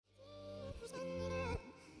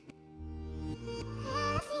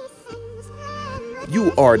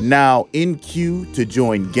You are now in queue to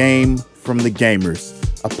join Game from the Gamers,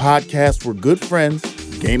 a podcast where good friends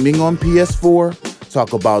gaming on PS4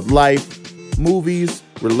 talk about life, movies,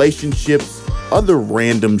 relationships, other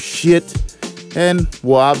random shit, and,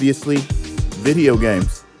 well, obviously, video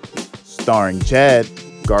games. Starring Chad,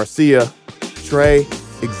 Garcia, Trey,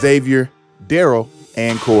 Xavier, Daryl,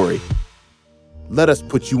 and Corey. Let us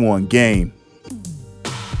put you on game.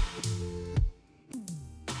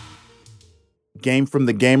 Game from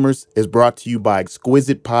the Gamers is brought to you by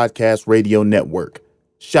Exquisite Podcast Radio Network.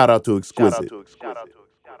 Shout out to Exquisite.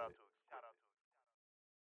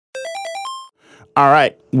 All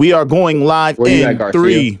right, we are going live in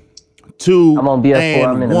 3, 2, I'm on BS4,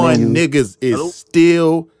 I'm in and the 1. menu. Niggas is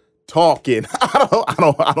still talking.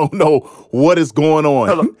 I don't know what is going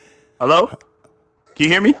on. Hello? Can you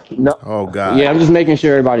hear me? No. Oh God. Yeah, I'm just making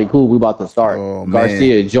sure everybody cool. We about to start. Oh, man.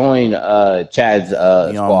 Garcia, join Chad's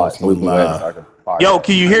squad. almost So we can go ahead and live. start the party. Yo,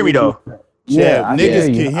 can you hear me though? Yeah, I niggas hear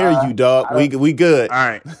you. can hear you, dog. We good. All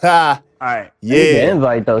right. Ha. All right. I need the Yeah.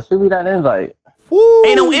 invite though. Shoot me that invite. Woo.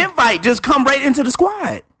 Ain't no invite. Just come right into the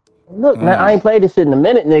squad. Look, man, I ain't played this shit in a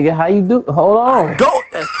minute, nigga. How you do? Hold on. Go.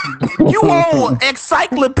 You on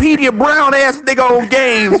Encyclopedia Brown ass nigga on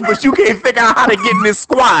games, but you can't figure out how to get in this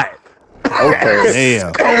squad. Okay.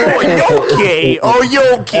 Damn. Come on, you okay? Oh, you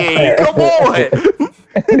okay? Come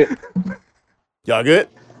on. Y'all good?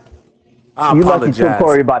 I You lucky too, apologize.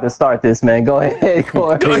 Corey about to start this, man. Go ahead,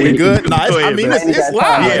 Corey. Go ahead. We good? No, Go ahead, man. it's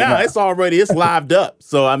live Yeah. now. It's lived up.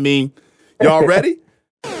 So, I mean, y'all ready?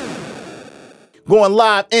 Going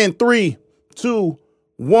live in 3, 2,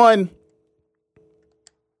 1.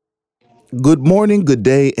 Good morning, good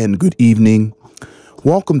day, and good evening.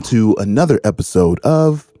 Welcome to another episode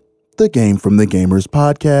of the Game from the Gamers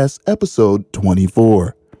podcast, episode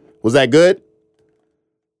 24. Was that good?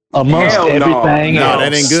 Amongst Hell no. everything No, else.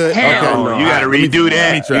 that ain't good. Hell no. You gotta Let me- redo let me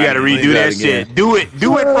that. try You gotta it. Let me redo try that it again. shit. Do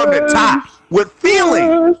it from the top with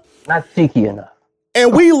feeling. Not cheeky enough.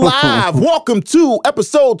 And we live. Welcome to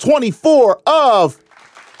episode 24 of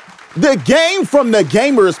the Game from the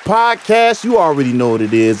Gamers podcast. You already know what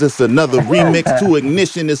it is. It's another remix to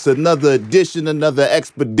Ignition. It's another edition, another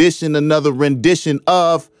expedition, another rendition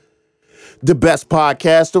of the best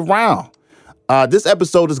podcast around. This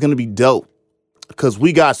episode is going to be dope because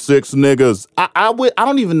we got 6 niggas. I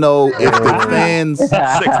don't even know if the fans 6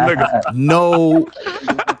 niggas. know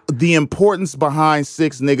the importance behind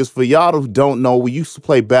 6 niggas. For y'all who don't know, we used to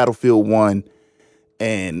play Battlefield 1,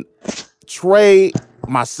 and Trey,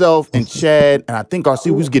 myself, and Chad, and I think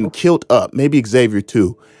Garcia, we was getting killed up, maybe Xavier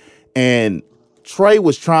too. And Trey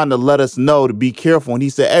was trying to let us know to be careful, and he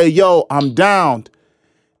said, "Hey, yo, I'm downed."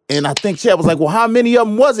 And I think Chad was like, "Well, how many of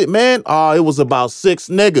them was it, man?" It was about 6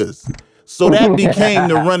 niggas. So that became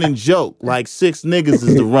the running joke. Like 6 niggas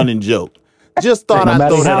is the running joke. Just thought I'd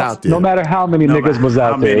throw that out there. No matter how many No niggas matter was how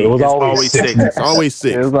out there, many, it was it's always always 6. six. It's always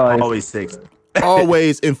 6. It was always Always 6.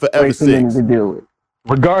 Always and forever way too many 6. to deal with.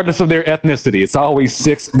 Regardless of their ethnicity, it's always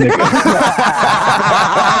 6 niggas.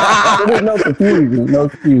 There's no confusion. No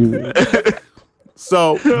confusion.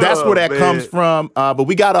 So that's where that man. comes from. But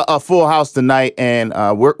we got a full house tonight, and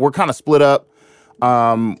we're kind of split up.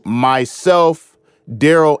 Myself,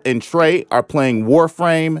 Daryl, and Trey are playing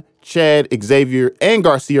Warframe. Chad, Xavier, and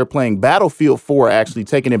Garcia are playing Battlefield 4, actually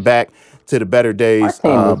taking it back to the better Our days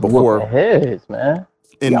team was before. whooping heads, man.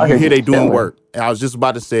 And Y'all you hear they just doing chilling. work. I was just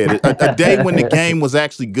about to say it. A day when the game was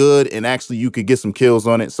actually good and actually you could get some kills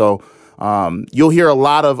on it. So you'll hear a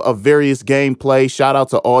lot of various gameplay. Shout out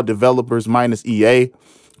to all developers minus EA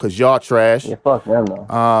because y'all trash. Yeah, fuck them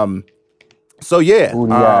though. So yeah,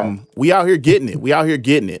 Booty eyes. we out here getting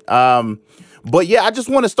it. But yeah, I just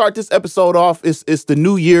want to start this episode off. It's the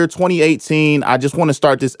new year, 2018. I just want to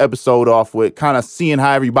start this episode off with kind of seeing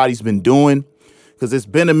how everybody's been doing, because it's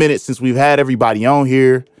been a minute since we've had everybody on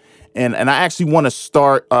here. And I actually want to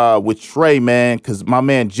start with Trey, man, because my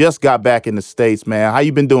man just got back in the States, man. How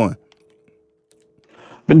you been doing?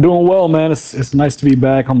 Been doing well, man. It's nice to be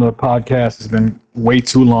back on the podcast. It's been way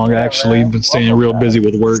too long, actually. Been staying real busy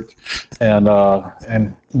with work,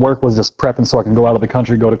 and work was just prepping so I can go out of the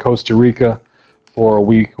country, go to Costa Rica for a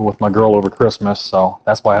week with my girl over Christmas. So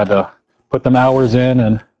that's why I had to put them hours in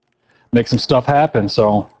and make some stuff happen.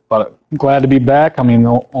 So, but I'm glad to be back. I mean,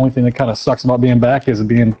 the only thing that kind of sucks about being back is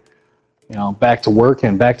being, back to work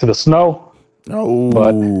and back to the snow. Oh,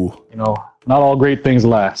 But not all great things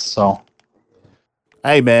last. So.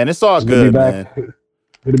 hey, man, it's all Good good, to be man. back.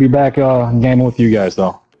 Good to be back gaming with you guys,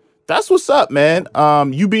 though. That's what's up, man.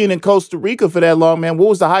 You being in Costa Rica for that long, man, what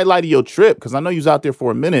was the highlight of your trip? Because I know you was out there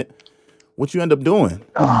for a minute. What you end up doing?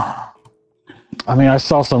 I mean, I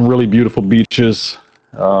saw some really beautiful beaches,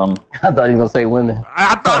 I thought you were gonna say women.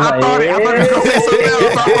 I thought he was gonna say something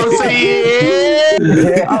else. I was gonna say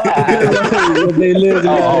They live.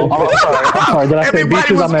 Oh, I'm sorry. Did I say Everybody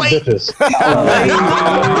beaches? I was meant waiting. bitches.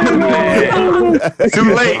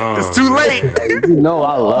 Too late. It's too late. You know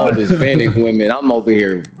I love it. Hispanic women. I'm over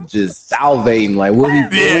here just salivating. Like, what he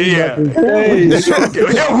Yeah.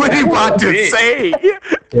 What he about to say?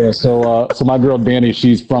 Yeah, so my girl Danny,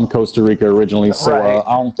 she's from Costa Rica originally, so Right.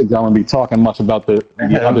 I don't think I'm gonna be talking much about the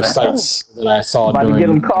other sites that I saw About to during. get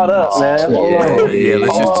them caught up, man. Yeah, Hold on. Yeah,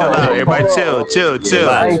 let's just chill out. Everybody chill.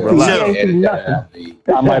 I ain't Relax. see nothing.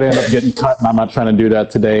 I might end up getting cut, and I'm not trying to do that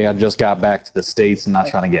today. I just got back to the States and not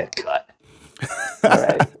trying to get cut.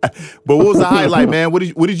 Right. But what was the highlight, man? What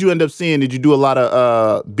did you end up seeing? Did you do a lot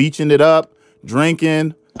of beaching it up,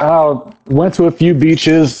 drinking? Went to a few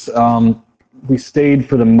beaches. We stayed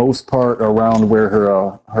for the most part around where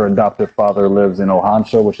her adoptive father lives in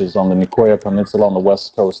Ojancho, which is on the Nicoya Peninsula on the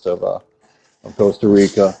west coast of Costa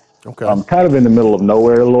Rica. Okay. Kind of in the middle of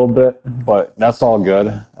nowhere a little bit, but that's all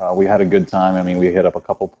good. We had a good time. I mean, we hit up a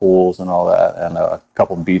couple pools and all that, and a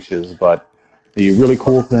couple beaches. But the really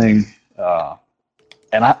cool thing,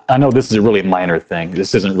 and I know this is a really minor thing.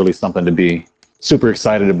 This isn't really something to be super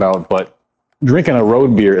excited about, but drinking a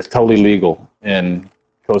road beer is totally legal in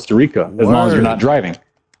Costa Rica as long as you're not driving.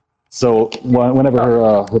 So whenever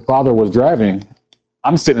her father was driving,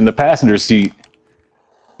 I'm sitting in the passenger seat,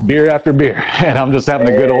 beer after beer, and I'm just having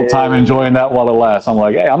a good old time enjoying that while it lasts. I'm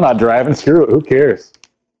like, hey, I'm not driving. Screw it. Who cares?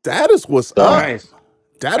 That is what's up. Nice.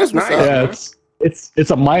 That is what's up. Yeah,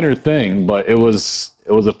 it's a minor thing, but it was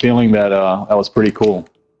a feeling that was pretty cool,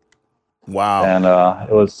 Wow. and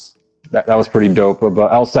it was that was pretty dope.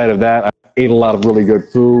 But outside of that, I ate a lot of really good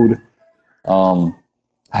food.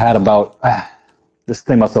 I had about this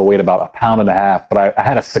thing must have weighed about 1.5 pounds, but I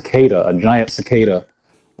had a giant cicada,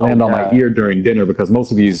 land on my ear during dinner because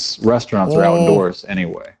most of these restaurants are outdoors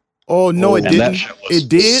anyway. Oh no, it And that didn't. shit was It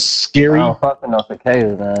did. scary. I don't fuck with no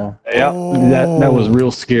cicadas, man. Yeah, that was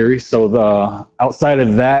real scary. So outside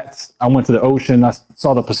of that, I went to the ocean. I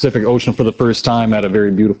saw the Pacific Ocean for the first time at a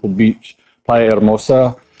very beautiful beach, Playa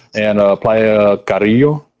Hermosa and Playa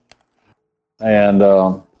Carrillo. And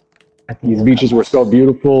these beaches were so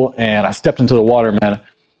beautiful. And I stepped into the water, man.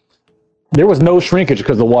 There was no shrinkage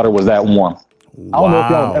because the water was that warm. I don't know if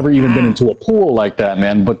y'all have ever even been into a pool like that,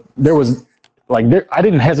 man, but there was I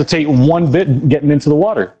didn't hesitate one bit getting into the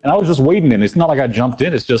water, and I was just wading in. It's not like I jumped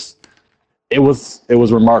in. It's just, it was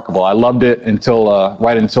remarkable. I loved it until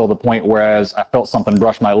right until the point whereas I felt something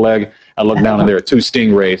brush my leg. I looked down and there were 2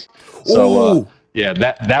 stingrays. So yeah,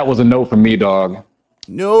 that was a no for me, dog.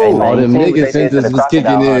 No. All them They nigga did senses the was kicking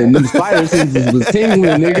crocodile. in. Them spider senses was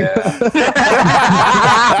tingling, nigga.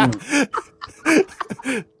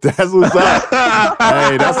 That's what's up.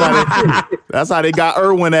 Hey, that's how they got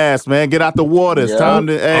Irwin ass, man. Get out the water. It's time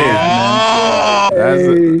to That's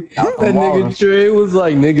it. That nigga Trey was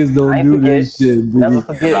like, niggas don't I do ain't this forget. shit, Never dude.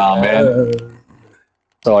 forget. Nah, man.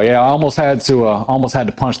 So yeah, I almost had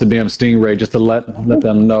to punch the damn stingray just to let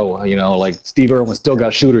them know, like Steve Irwin still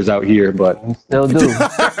got shooters out here, but Still do.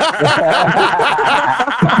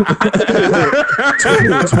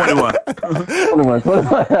 21.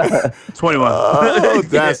 21. Oh,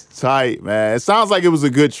 that's tight, man. It sounds like it was a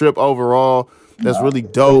good trip overall. That's really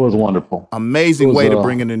it dope. was wonderful. Amazing It was, way to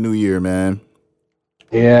bring in the new year, man.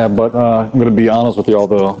 Yeah, but I'm going to be honest with y'all,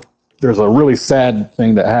 though. There's a really sad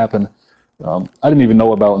thing that happened. I didn't even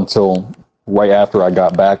know about until right after I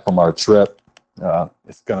got back from our trip.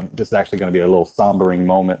 This is actually going to be a little sombering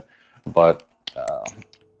moment, but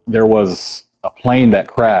there was a plane that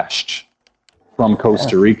crashed from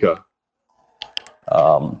Costa Rica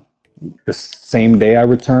the same day I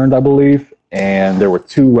returned, I believe, and there were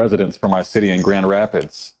 2 residents from our city in Grand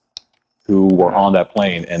Rapids who were on that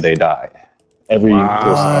plane, and they died. Every person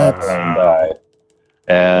on that plane died.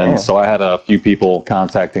 And so I had a few people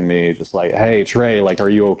contacting me just like, hey, Trey, like, are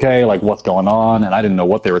you okay? Like, what's going on? And I didn't know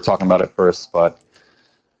what they were talking about at first, but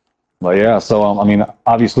yeah, so, I mean,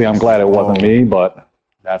 obviously I'm glad it wasn't me, but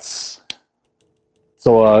it's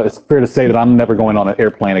fair to say that I'm never going on an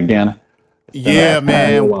airplane again. Yeah,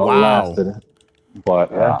 man. Wow.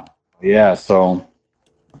 But yeah, so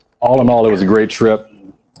all in all, it was a great trip.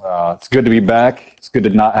 It's good to be back. It's good to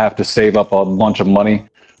not have to save up a bunch of money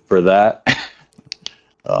for that.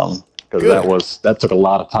 Because that took a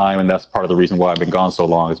lot of time, and that's part of the reason why I've been gone so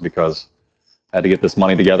long, is because I had to get this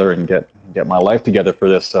money together and get my life together for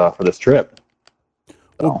this trip.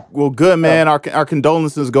 So, Well, good, man. Our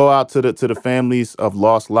condolences go out to the families of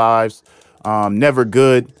lost lives. Never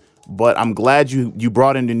good, but I'm glad you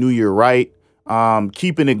brought in the new year right.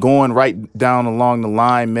 Keeping it going right down along the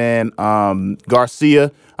line, man.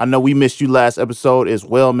 Garcia, I know we missed you last episode as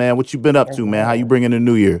well, man. What you been up to, man? How you bringing the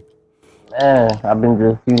new year? Man, I've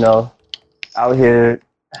been just, out here.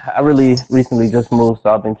 I really recently just moved, so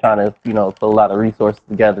I've been trying to, put a lot of resources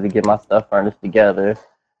together to get my stuff furnished together.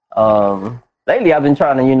 Lately, I've been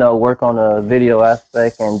trying to, work on a video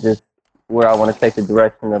aspect and just where I want to take the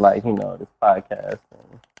direction of, this podcast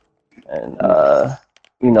and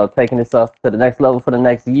taking this up to the next level for the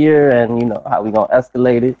next year and, how we going to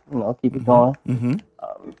escalate it, keep it going. Mm-hmm.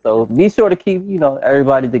 So be sure to keep,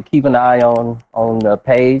 everybody to keep an eye on the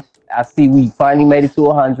page. I see we finally made it to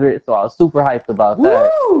 100, so I was super hyped about that.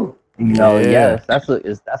 Woo! Yes, that's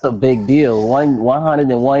a big deal. 100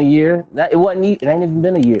 in 1 year. It ain't even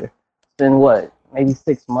been a year. It's been what, maybe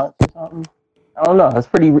 6 months or something. I don't know.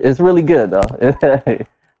 It's really good though.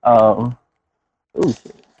 Ooh,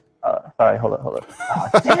 shit. Sorry, hold up. Oh,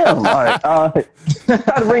 damn. All right. Try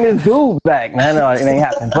to bring this dude back, man. No, it ain't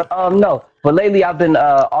happening. But no. But lately, I've been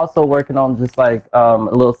also working on just like a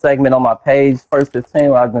little segment on my page, First 15,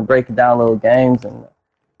 where I've been breaking down little games and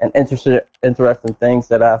interesting things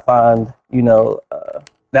that I find,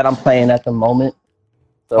 that I'm playing at the moment.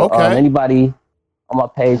 So anybody on my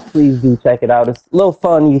page, please do check it out. It's a little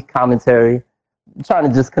funny commentary. I'm trying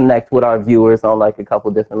to just connect with our viewers on like a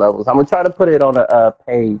couple different levels. I'm gonna try to put it on a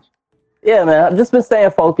page. Yeah, man. I've just been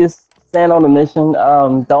staying focused, staying on the mission.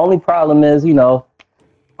 The only problem is,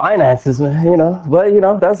 finances, man.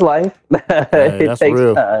 But that's life. It that's takes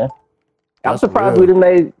real. time. I'm That's surprised real. we done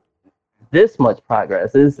made this much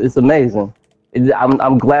progress. It's amazing.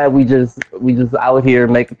 I'm glad we just out here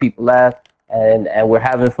making people laugh and we're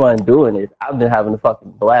having fun doing it. I've been having a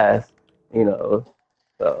fucking blast,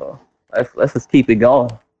 So let's just keep it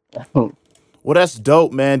going. Well, that's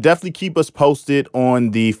dope, man. Definitely keep us posted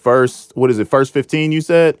on the first 15 you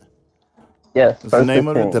said? Yes. What's the name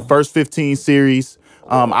of it? The First 15 series.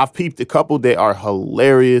 I've peeped a couple. They are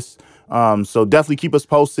hilarious. So definitely keep us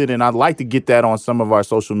posted, and I'd like to get that on some of our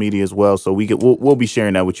social media as well. So we'll be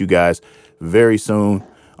sharing that with you guys very soon.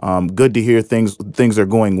 Good to hear things are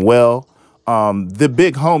going well. The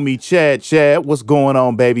big homie Chad, what's going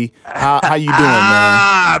on, baby? How you doing,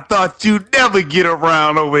 man? I thought you'd never get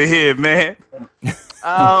around over here, man.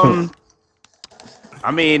 I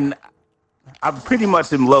mean, I pretty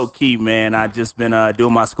much am low key, man. I just been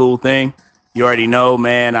doing my school thing. You already know,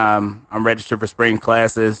 man. I'm registered for spring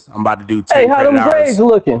classes. I'm about to do 10 Hey, how credit them grades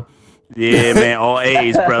hours. looking? Yeah, man, all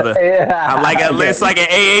A's, brother. Yeah. It's like an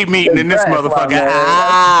AA meeting in this Congrats, motherfucker.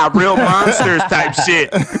 my man. Real monsters type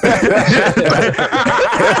shit.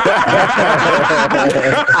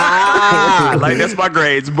 Like that's my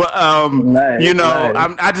grades. But Nice.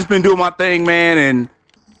 I just been doing my thing, man, and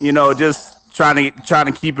just trying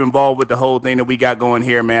to keep involved with the whole thing that we got going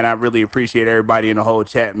here, man. I really appreciate everybody in the whole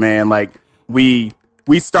chat, man. Like we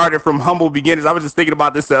started from humble beginnings. I was just thinking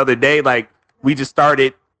about this the other day. Like we just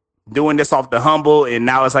started doing this off the humble, and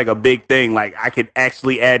now it's like a big thing. Like I could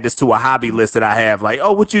actually add this to a hobby list that I have. Like,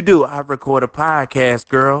 oh, what you do? I record a podcast,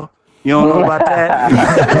 girl. You don't know about that?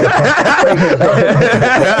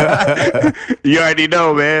 You already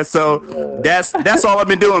know, man. So that's all I've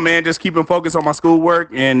been doing, man. Just keeping focused on my schoolwork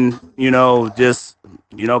and just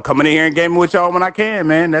coming in here and gaming with y'all when I can,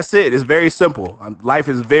 man. That's it. It's very simple. Life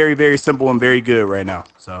is very, very simple and very good right now.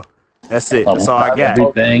 So that's it. That's all I got.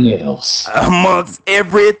 Everything else. Amongst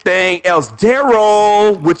everything else,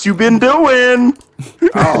 Daryl, what you been doing?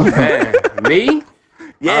 Oh man, me?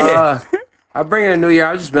 Yeah. I bring in a new year.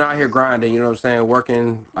 I've just been out here grinding. You know what I'm saying?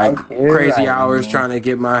 Working like crazy hours, trying to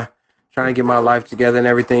get my life together and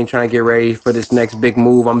everything. Trying to get ready for this next big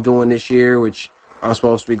move I'm doing this year, which I'm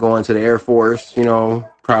supposed to be going to the Air Force.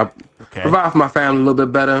 Provide for my family a little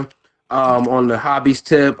bit better. On the hobbies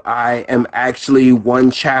tip, I am actually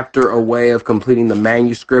one chapter away of completing the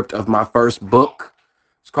manuscript of my first book.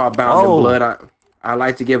 It's called Bound in Blood. I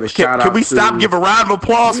like to give a shout out. Can we stop? Give a round of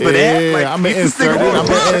applause for that? Yeah, Like, I'm gonna insert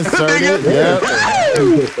it. Yep.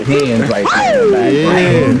 Hands right there.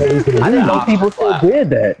 Yeah. I didn't know people still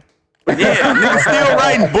did that. Yeah, niggas still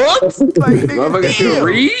writing books. Like, Motherfuckers still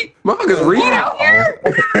read? Motherfuckers read out here?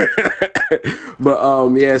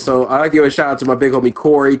 But yeah, so I like to give a shout out to my big homie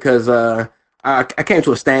Corey because I came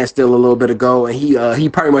to a standstill a little bit ago, and he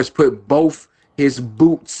pretty much put both his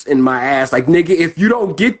boots in my ass. Like, nigga, if you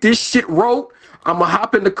don't get this shit wrote, I'ma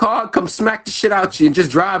hop in the car, come smack the shit out you, and just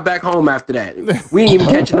drive back home after that. We ain't even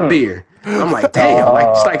catching a beer. I'm like, damn, like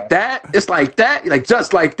it's like that. It's like that, like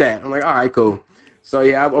just like that. I'm like, all right, cool. So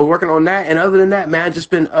yeah, I'm working on that, and other than that, man, I just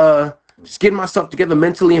been just getting myself together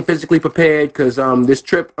mentally and physically prepared because this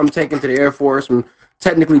trip I'm taking to the Air Force, I'm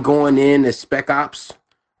technically going in as Spec Ops.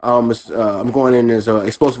 I'm going in as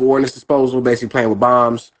explosive ordnance disposal, basically playing with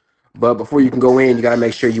bombs. But before you can go in, you got to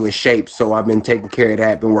make sure you're in shape. So I've been taking care of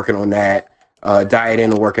that, been working on that,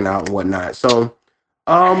 dieting and working out and whatnot. So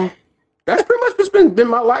that's pretty much just been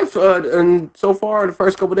my life. And so far, the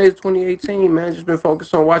first couple of days of 2018, man, just been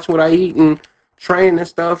focused on watching what I eat and training and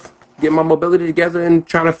stuff, getting my mobility together and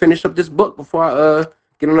trying to finish up this book before I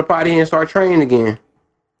get on the potty and start training again.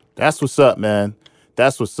 That's what's up, man.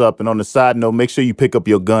 That's what's up. And on the side note, make sure you pick up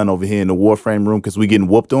your gun over here in the Warframe room because we getting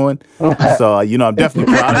whooped on. So, I'm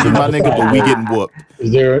definitely proud of you, my nigga, but we getting whooped.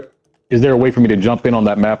 Is there a way for me to jump in on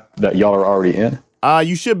that map that y'all are already in?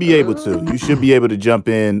 You should be able to. You should be able to jump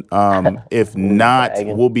in. If not,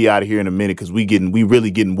 we'll be out of here in a minute because we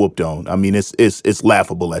really getting whooped on. I mean, it's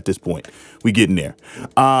laughable at this point. We getting there.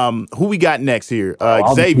 Who we got next here?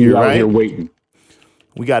 Xavier, right? Here waiting.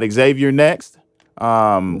 We got Xavier next.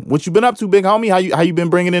 What you been up to, big homie? How you been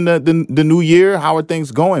bringing in the new year? How are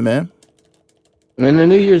things going, man? Man, the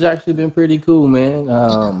new year's actually been pretty cool, man.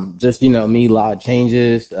 Just, me, a lot of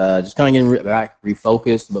changes, just kind of getting back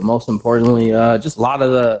refocused, but most importantly, just a lot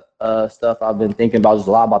of the stuff I've been thinking about, just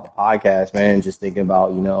a lot about the podcast, man, just thinking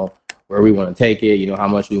about, where we want to take it, how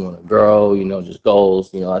much we want to grow, just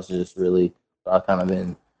goals, that's just really what I've kind of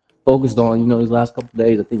been focused on, these last couple of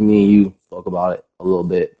days. I think me and you spoke about it a little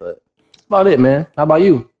bit, but that's about it, man. How about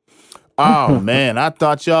you? Oh man, I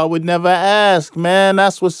thought y'all would never ask, man.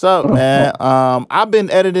 That's what's up, man. I've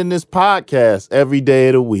been editing this podcast every day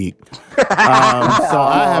of the week. So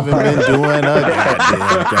I haven't been doing a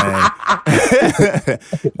goddamn thing.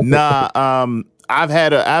 Nah, I've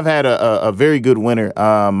had a very good winter.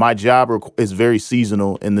 My job is very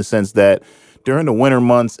seasonal in the sense that during the winter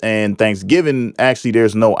months and Thanksgiving, actually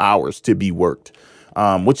there's no hours to be worked.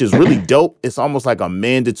 Which is really dope. It's almost like a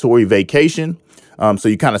mandatory vacation. So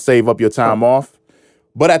you kind of save up your time off.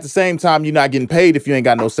 But at the same time, you're not getting paid if you ain't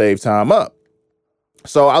got no save time up.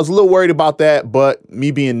 So I was a little worried about that. But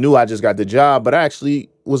me being new, I just got the job. But I actually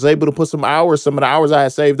was able to put some of the hours I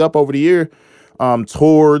had saved up over the year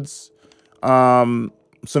towards some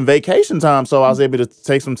vacation time. So I was able to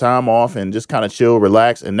take some time off and just kind of chill,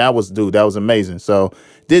 relax. And that was amazing. So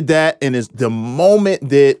did that. And it's the moment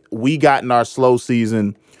that we got in our slow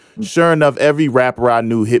season. Sure enough, every rapper I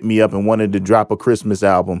knew hit me up and wanted to drop a Christmas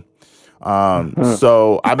album.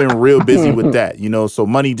 So I've been real busy with that, so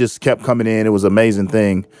money just kept coming in. It was an amazing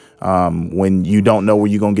thing. When you don't know where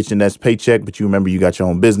you're going to get your next paycheck, but you remember you got your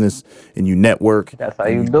own business and you network. That's how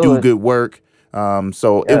you do good work.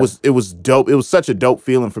 So it was dope. It was such a dope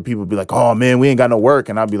feeling for people to be like, oh man, we ain't got no work.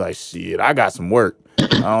 And I'd be like, shit, I got some work.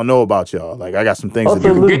 I don't know about y'all. Like I got some things to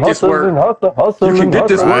do. Get this work. You can get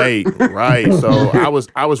this work. Right. So I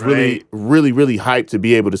was really, really, really hyped to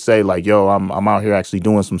be able to say like, yo, I'm out here actually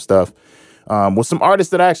doing some stuff with some artists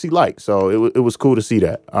that I actually like. So it was cool to see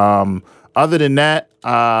that. Other than that,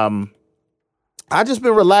 I just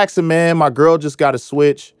been relaxing, man. My girl just got a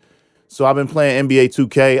Switch. So I've been playing NBA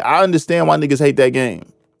 2K. I understand why niggas hate that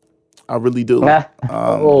game. I really do. Now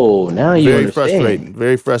you very understand.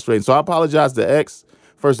 Very frustrating. So I apologize to X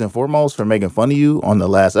first and foremost for making fun of you on the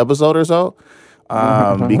last episode or so,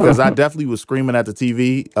 because I definitely was screaming at the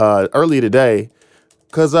TV earlier today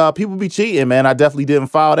because people be cheating, man. I definitely didn't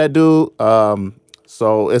foul that dude.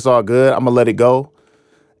 So it's all good. I'm gonna let it go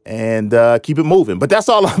and keep it moving. But that's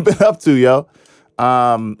all I've been up to, yo.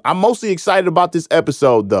 I'm mostly excited about this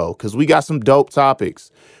episode though, because we got some dope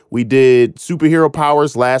topics. We did superhero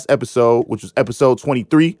powers last episode, which was episode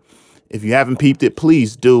 23. If you haven't peeped it,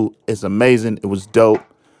 please do. It's amazing. It was dope.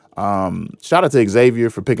 Shout out to Xavier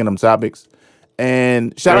for picking them topics.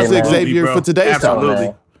 And shout out to Xavier for today's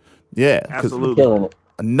topic. Yeah. Absolutely. Killing it.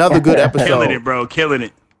 Another good episode. Killing it, bro. Killing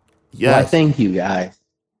it. Yes. Well, thank you, guys.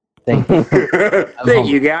 Thank you. Thank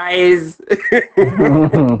you, guys.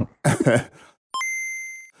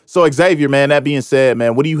 So Xavier, man, that being said,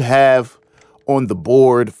 man, what do you have on the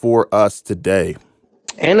board for us today?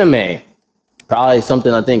 Anime. Probably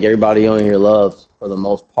something I think everybody on here loves for the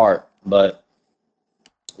most part. But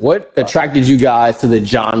what attracted you guys to the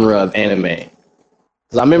genre of anime?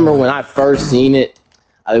 Because I remember when I first seen it,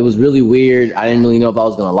 it was really weird. I didn't really know if I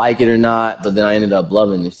was going to like it or not, but then I ended up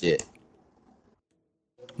loving the shit.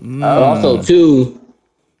 Also, too,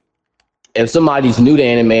 if somebody's new to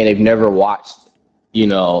anime, they've never watched,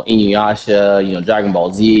 Inuyasha, Dragon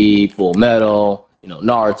Ball Z, Full Metal,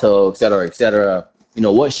 Naruto, et cetera,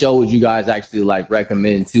 what show would you guys actually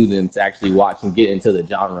recommend to them to actually watch and get into the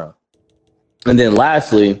genre? And then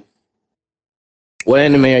lastly, what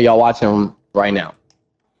anime are y'all watching right now?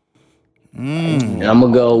 And I'm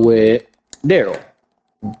going to go with Daryl.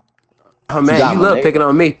 Oh, man, you love picking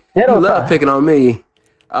on me. You love picking on me.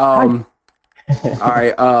 All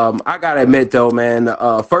right. I gotta admit though, man.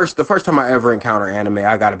 The first time I ever encountered anime,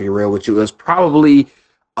 I gotta be real with you. It was probably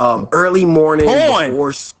early morning. Porn.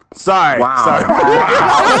 Before Sorry. Wow.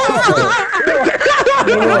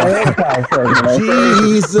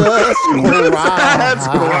 Jesus That's Christ.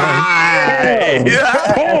 right.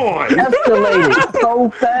 Porn. Escalated so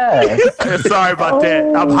fast. Sorry about that.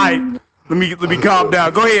 I'm hyped. Let me calm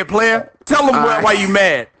down. Go ahead, player. Tell them why you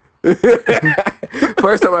mad.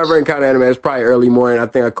 First time I ever encountered anime was probably early morning. I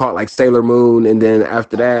think I caught like Sailor Moon, and then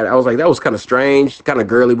after that, I was like, that was kind of strange, kind of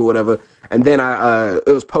girly, but whatever. And then it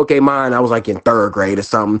was Pokemon. I was like in third grade or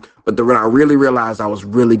something. But when I really realized I was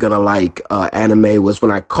really gonna like anime was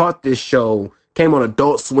when I caught this show. Came on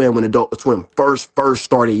Adult Swim when Adult Swim first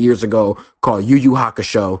started years ago, called Yu Yu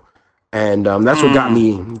Hakusho, and that's what got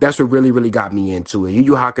me. That's what really got me into it. Yu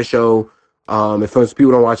Yu Hakusho. If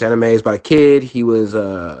people don't watch anime, it's about a kid. He was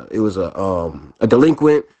a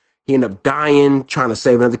delinquent. He ended up dying trying to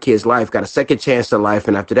save another kid's life. Got a second chance at life,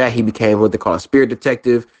 and after that, he became what they call a spirit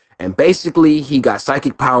detective. And basically, he got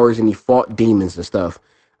psychic powers and he fought demons and stuff.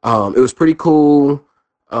 It was pretty cool.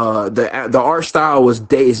 The art style is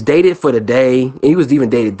dated for the day. And he was even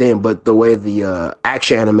dated then, but the way the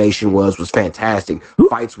action animation was fantastic.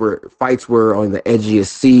 Fights were on the edgiest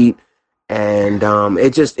seat. And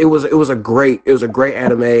it was a great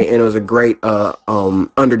anime, and it was a great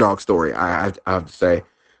underdog story. I have to say.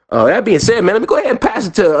 That being said, man, let me go ahead and pass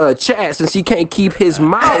it to Chad since he can't keep his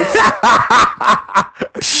mouth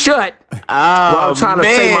shut while I'm trying to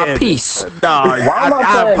say my piece. No,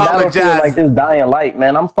 I apologize. Like this dying light,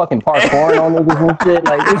 man. I'm fucking parkouring on niggas and shit.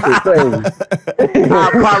 Like this is crazy.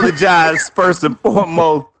 I apologize first and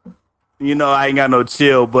foremost. You know I ain't got no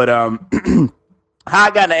chill, but how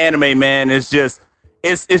I got into anime, man, it's just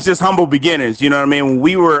humble beginnings. You know what I mean? When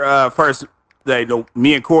we were first,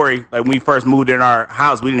 me and Corey, like when we first moved in our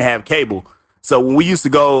house, we didn't have cable. So when we used to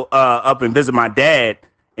go up and visit my dad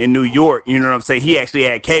in New York, you know what I'm saying? He actually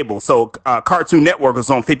had cable. So Cartoon Network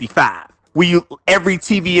was on 55. Every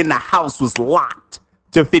TV in the house was locked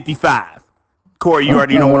to 55. Corey, you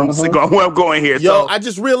already know where I'm going here. Yo, so, I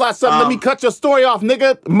just realized something. Let me cut your story off,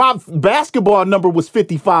 nigga. My basketball number was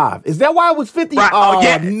 55. Is that why it was 50? Right. Oh,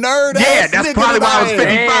 yeah. nerd Yeah, ass that's nigga probably why I was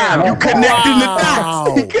 55. You connecting the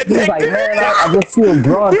dots. He's like, man, I just feel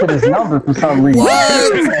drawn to this number for some reason.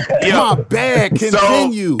 What? My bad.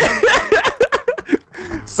 Continue.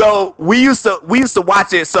 So we used to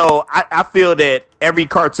watch it. So I feel that every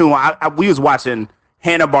cartoon we was watching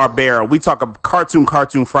Hanna-Barbera. We talk about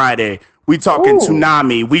Cartoon Friday. We talking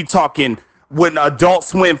Toonami. We talking when Adult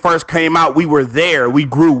Swim first came out. We were there. We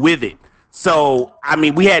grew with it. So I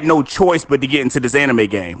mean, we had no choice but to get into this anime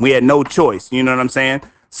game. We had no choice. You know what I'm saying?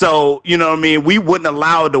 So you know what I mean. We wasn't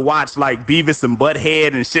allowed to watch like Beavis and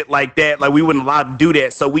Butthead and shit like that. Like we wasn't allowed to do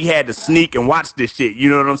that. So we had to sneak and watch this shit. You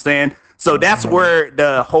know what I'm saying? So that's where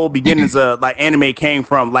the whole beginnings of like anime came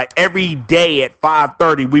from. Like every day at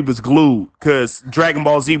 5:30, we was glued because Dragon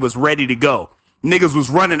Ball Z was ready to go. Niggas was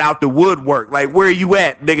running out the woodwork. Like, where are you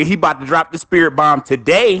at, nigga? He about to drop the spirit bomb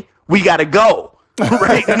today. We gotta go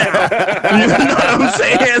right now. You know what I'm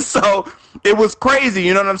saying? So it was crazy.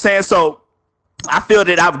 You know what I'm saying? So I feel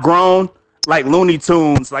that I've grown like Looney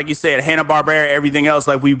Tunes, like you said, Hanna-Barbera, everything else.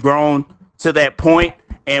 Like we've grown to that point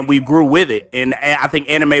and we grew with it. And I think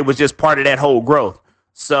anime was just part of that whole growth.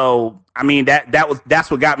 So I mean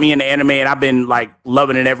that's what got me into anime, and I've been like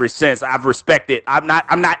loving it ever since. I've respected. I'm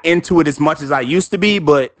not into it as much as I used to be,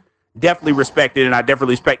 but definitely respect it, and I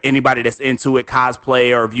definitely respect anybody that's into it,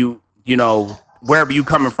 cosplay, or if you know wherever you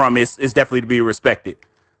coming from, is definitely to be respected.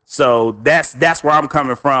 So that's where I'm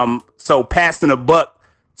coming from. So passing the buck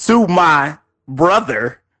to my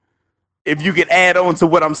brother, if you could add on to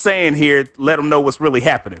what I'm saying here, let them know what's really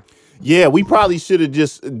happening. Yeah, we probably should have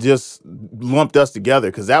just lumped us together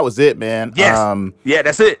because that was it, man. Yes. Yeah,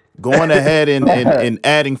 that's it. Going ahead and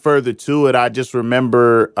adding further to it, I just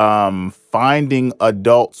remember finding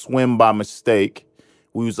Adult Swim by mistake.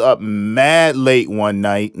 We was up mad late one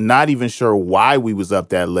night, not even sure why we was up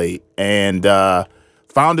that late, and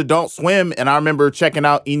found Adult Swim, and I remember checking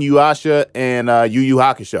out Inuyasha and Yu Yu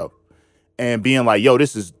Hakusho and being like, yo,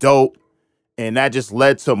 this is dope. And that just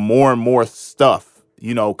led to more and more stuff,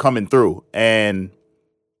 you know, coming through. And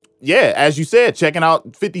yeah, as you said, checking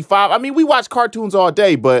out 55. I mean, we watch cartoons all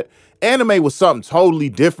day, but anime was something totally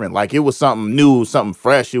different. Like it was something new, something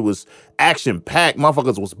fresh. It was action packed.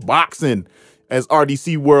 Motherfuckers was boxing, as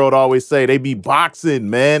RDC World always say. They be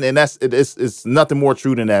boxing, man. And it's nothing more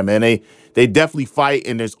true than that, man. They definitely fight,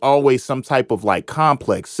 and there's always some type of like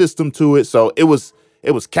complex system to it. So it was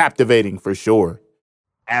captivating for sure.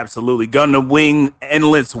 Absolutely. Gundam Wing,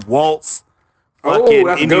 Endless Waltz, fucking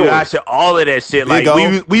that's a good one. Inuyasha, all of that shit. Big Like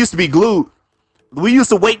O. we used to be glued. We used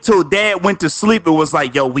to wait till dad went to sleep and was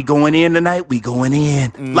like, yo, we going in tonight? We going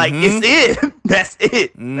in. Like, it's it. That's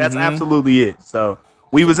it. That's absolutely it. So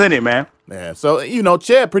we was in it, man. Yeah. So,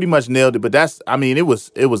 Chad pretty much nailed it, but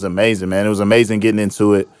it was amazing, man. It was amazing getting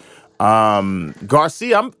into it.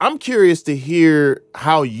 Garcia, I'm curious to hear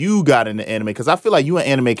how you got into anime, because I feel like you an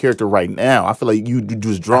anime character right now. I feel like you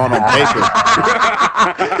just drawn on paper.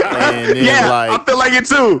 And then, I feel like it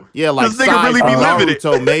too. Yeah, like this nigga really be living it.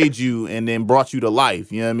 Naruto made you and then brought you to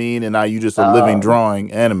life. You know what I mean? And now you just a living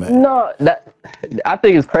drawing anime. No, I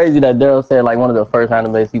think it's crazy that Daryl said like one of the first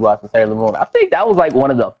animes he watched was Sailor Moon. I think that was like one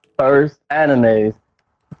of the first animes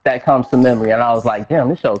that comes to memory, and I was like, damn,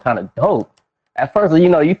 this show kind of dope. At first,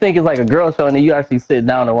 you think it's like a girl show, and then you actually sit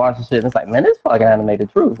down and watch the shit, and it's like, man, this fucking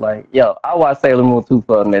animated truth. Like, yo, I watched Sailor Moon 2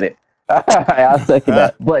 for a minute. I'll second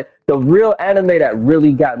that. But the real anime that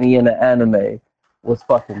really got me into anime was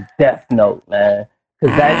fucking Death Note, man.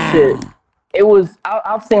 Because that shit, it was,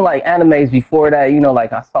 I've seen like animes before that,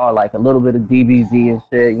 like I saw like a little bit of DBZ and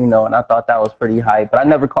shit, and I thought that was pretty hype, but I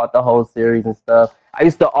never caught the whole series and stuff. I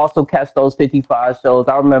used to also catch those 55 shows.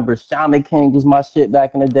 I remember Shaman King was my shit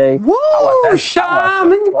back in the day. Woo!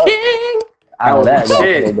 Shaman King! Oh, that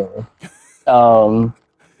shit.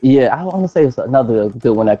 Yeah, I want to say it's another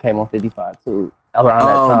good one that came on 55 too around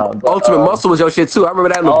that time. But, Ultimate Muscle was your shit too. I remember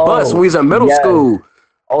that in the bus when we was in middle school.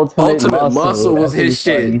 Ultimate Muscle was his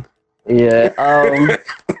shit. Yeah.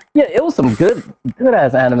 Yeah, it was some good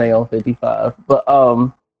ass anime on 55. But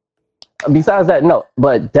besides that, no.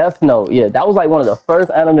 But Death Note, yeah, that was like one of the first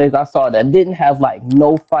animes I saw that didn't have like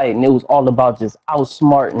no fight, and it was all about just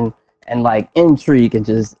outsmarting and like intrigue and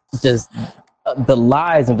just the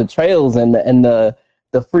lies and betrayals and the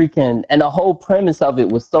freaking, and the whole premise of it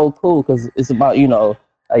was so cool because it's about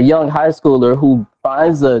a young high schooler who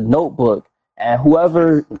finds a notebook, and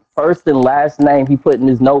whoever first and last name he put in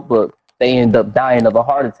his notebook, they end up dying of a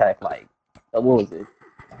heart attack. Like, what was it?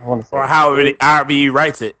 I want to say, or however he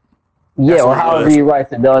writes it. Yeah, or however he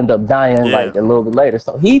writes it, they'll end up dying like a little bit later.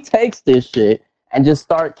 So he takes this shit and just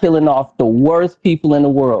start killing off the worst people in the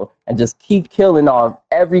world and just keep killing off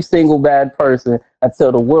every single bad person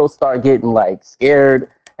until the world start getting like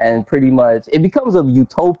scared, and pretty much it becomes a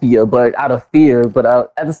utopia, but out of fear. But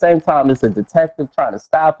at the same time, it's a detective trying to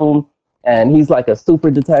stop him, and he's like a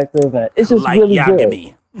super detective, and it's just like really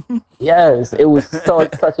Yagami. good. Yes, it was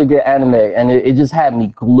such a good anime, and it just had me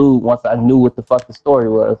glued once I knew what the fuck the story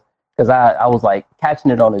was. Because I was like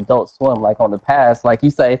catching it on Adult Swim, like on the past, like you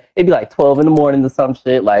say, it'd be like 12 in the morning or some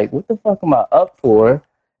shit. Like, what the fuck am I up for?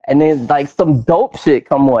 And then like some dope shit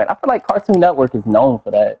come on. I feel like Cartoon Network is known for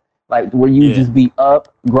that. Like where you just be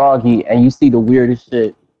up, groggy, and you see the weirdest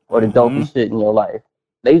shit or the dopest shit in your life.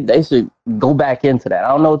 They should go back into that. I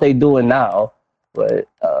don't know what they doing now, but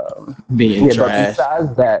being trash. But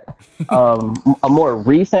besides that, a more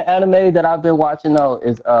recent anime that I've been watching though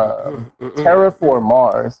is Terraform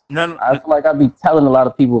Mars. I feel like I'd be telling a lot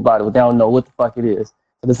of people about it, but they don't know what the fuck it is.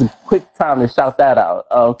 So this is a quick time to shout that out.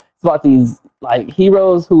 It's about these like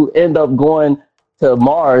heroes who end up going to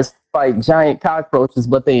Mars, fight giant cockroaches,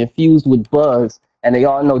 but they infused with bugs, and they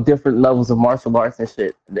all know different levels of martial arts and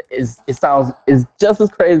shit. It's just as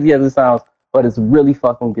crazy as it sounds, but it's really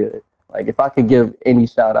fucking good. Like, if I could give any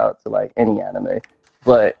shout out to like any anime,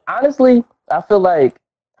 but honestly, I feel like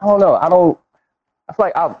I feel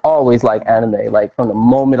like I've always liked anime. Like from the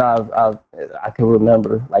moment I can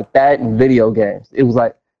remember, like that in video games. It was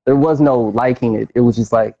like there was no liking it. It was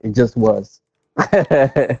just like it just was.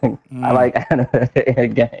 I like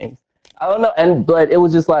anime games. I don't know, but it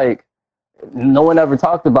was just like no one ever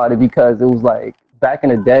talked about it because it was like back in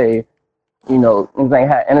the day, they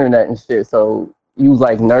had internet and shit, so you was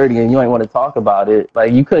like nerdy and you ain't want to talk about it.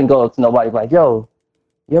 Like you couldn't go up to nobody like, yo,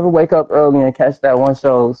 you ever wake up early and catch that one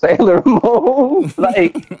show, Sailor Moon?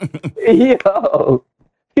 Like, yo,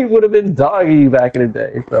 he would have been dogging you back in the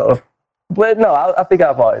day. So, but no, I think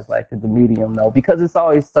I've always liked the medium though, because it's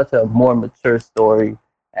always such a more mature story,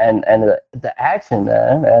 and the action,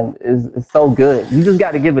 man, and is so good. You just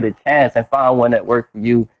got to give it a chance and find one that works for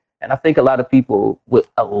you. And I think a lot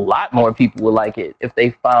more people would like it if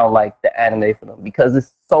they found like the anime for them, because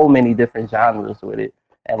there's so many different genres with it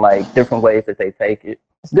and like different ways that they take it.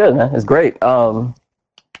 It's good, man. It's great.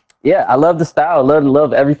 Yeah, I love the style.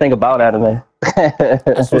 Love everything about anime.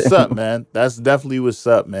 That's what's up, man. That's definitely what's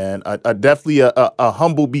up, man. I definitely a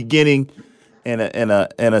humble beginning, and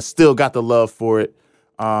a still got the love for it.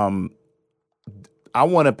 I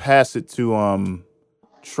want to pass it to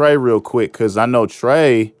Trey real quick, because I know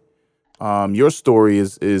Trey. Your story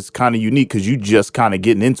is kind of unique because you just kind of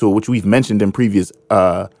getting into it, which we've mentioned in previous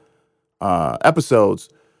episodes.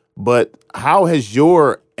 But how has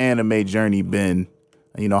your anime journey been?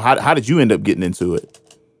 You know, how did you end up getting into it?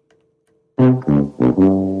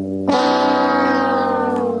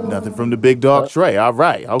 Nothing from the big dog Trey. All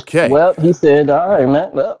right. Okay. Well, he said, all right,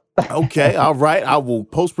 man. Well, Okay. All right. I will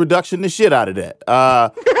post production the shit out of that.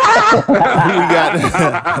 We got.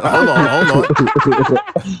 hold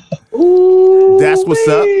on. That's what's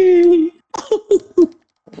up.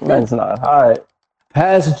 that's not all right.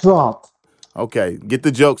 Pass dropped. Okay. Get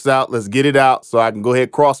the jokes out. Let's get it out so I can go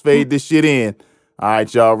ahead crossfade this shit in. All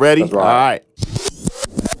right, y'all ready? That's right. All right.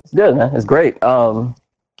 It's good, man. It's great.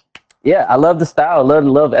 Yeah, I love the style.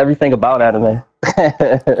 Love everything about anime.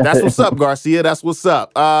 That's what's up, Garcia. That's what's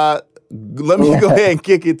up. Let me go ahead and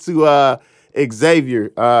kick it to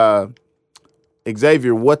Xavier.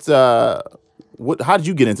 Xavier, how did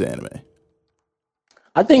you get into anime?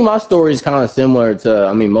 I think my story is kind of similar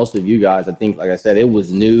to, most of you guys. I think, like I said, it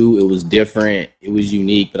was new, it was different, it was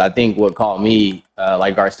unique. But I think what caught me,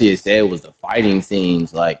 like Garcia said, was the fighting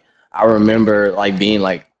scenes. Like, I remember being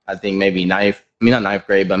I think maybe not ninth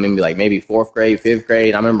grade, but maybe fourth grade, fifth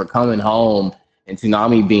grade. I remember coming home and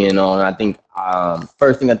Toonami being on. I think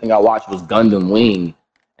first thing I watched was Gundam Wing,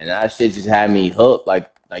 and that shit just had me hooked.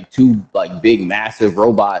 Like two big massive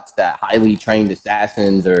robots that highly trained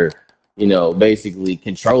assassins are, basically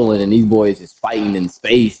controlling, and these boys just fighting in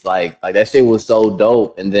space. Like that shit was so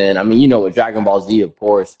dope. And then with Dragon Ball Z, of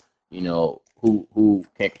course, who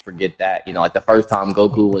can't forget that? Like the first time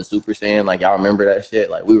Goku went Super Saiyan, y'all remember that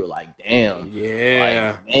shit? We were like, damn.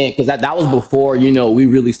 Yeah. Man, because that was before, we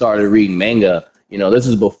really started reading manga. This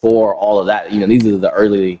is before all of that. These are the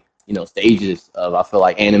early, stages of, I feel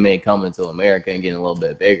like, anime coming to America and getting a little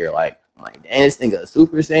bit bigger. I'm like, damn, this thing of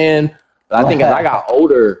Super Saiyan. But I think as I got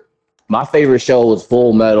older, my favorite show was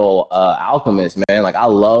Full Metal Alchemist, man. I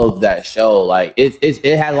love that show. It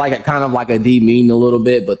has a kind of a deep meaning a little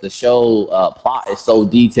bit, but the show plot is so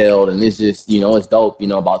detailed, and it's just, it's dope,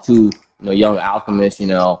 about two, young alchemists,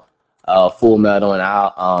 Full Metal and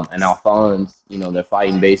Alphonse, they're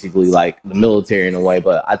fighting basically the military in a way.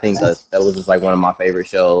 But I think that was just one of my favorite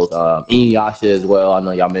shows. Inuyasha as well. I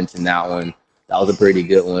know y'all mentioned that one. That was a pretty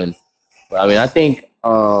good one. But I think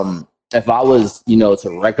if I was,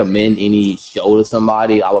 to recommend any show to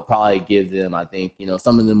somebody, I would probably give them, I think,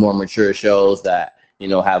 some of the more mature shows that,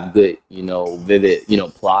 have good, vivid,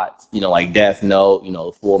 plots, like Death Note,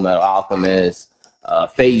 Full Metal Alchemist,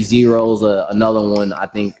 Fate Zero's another one. I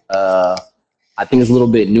think it's a little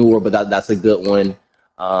bit newer, but that's a good one.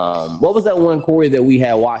 What was that one, Corey, that we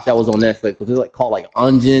had watched that was on Netflix? Was it called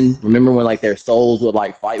Unjin? Remember when their souls would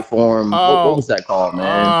fight for them? What was that called,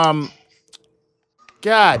 man?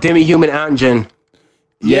 God. Demi-Human Anjin.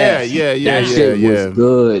 Yeah. That shit was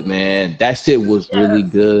good, man. That shit was really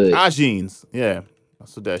good. Ajins. Yeah.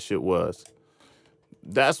 That's what that shit was.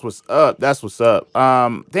 That's what's up.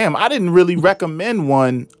 Damn, I didn't really recommend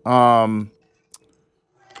one. Neither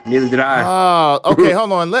did I. Okay,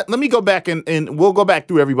 hold on. Let me go back and we'll go back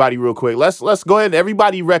through everybody real quick. Let's go ahead.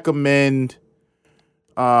 Everybody recommend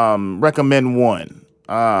one.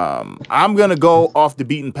 I'm gonna go off the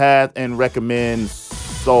beaten path and recommend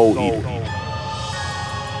Soul Eater.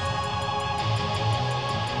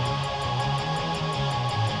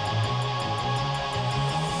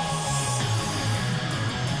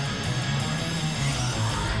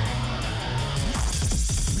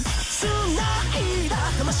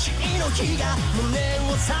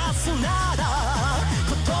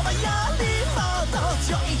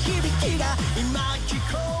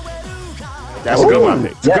 That's a good one.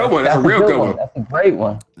 It's a good one. That's a real good one. That's a great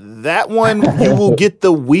one. That one, you will get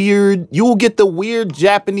the weird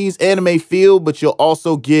Japanese anime feel, but you'll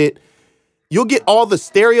get all the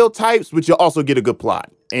stereotypes, but you'll also get a good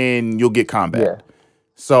plot, and you'll get combat. Yeah.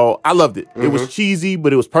 So I loved it. Mm-hmm. It was cheesy,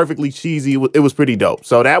 but it was perfectly cheesy. It was pretty dope.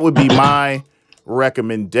 So that would be my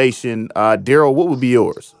recommendation. Daryl, what would be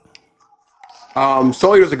yours?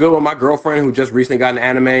 Soul Eater's a good one. My girlfriend, who just recently got an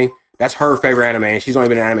anime, that's her favorite anime, and she's only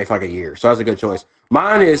been in anime for a year, so that's a good choice.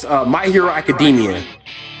 Mine is My Hero Academia.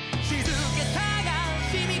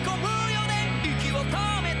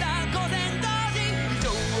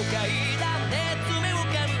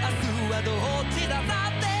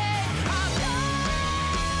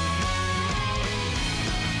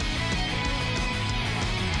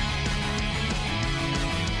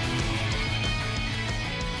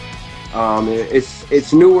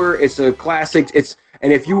 It's newer. It's a classic.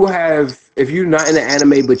 And if you're not into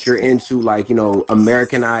anime but you're into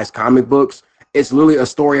Americanized comic books, it's literally a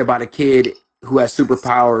story about a kid who has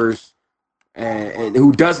superpowers and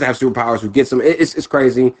who doesn't have superpowers, who gets them. It's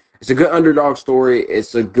crazy. It's a good underdog story.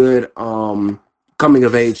 It's a good coming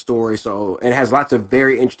of age story. So it has lots of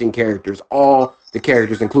very interesting characters. All the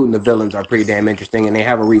characters, including the villains, are pretty damn interesting, and they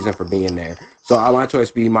have a reason for being there. So my choice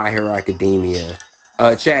would be My Hero Academia.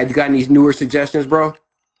 Chad, you got any newer suggestions, bro?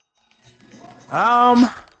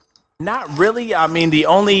 Not really. I mean, the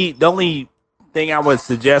only thing I would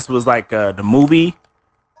suggest was like the movie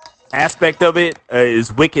aspect of it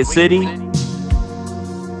is Wicked City.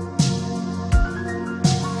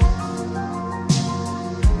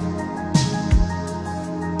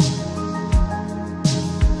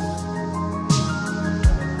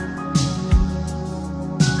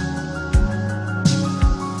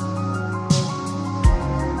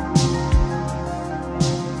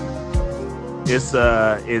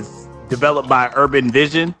 It's developed by Urban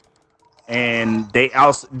Vision, and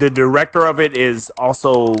the director of it is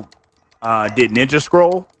also did Ninja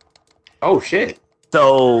Scroll. Oh shit!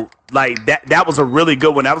 So like that was a really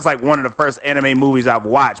good one. That was like one of the first anime movies I've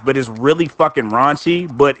watched, but it's really fucking raunchy,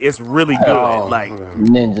 but it's really good. Like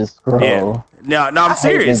Ninja Scroll. Yeah. No, I'm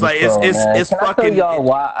serious. Like it's Can fucking. I tell y'all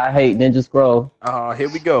why I hate Ninja Scroll? Here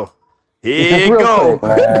we go. Just Here we real go.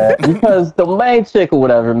 quick, man. Because the main chick or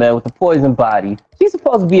whatever, man, with the poison body, she's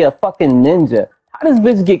supposed to be a fucking ninja. How does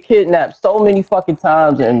bitch get kidnapped so many fucking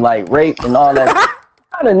times and like raped and all that?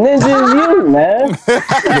 How the ninja is you, man? You're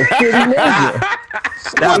a shitty ninja.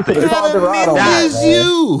 What the hell is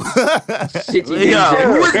you? Shit, you Yeah, did.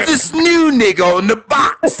 who is this new nigga on the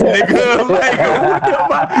box, nigga?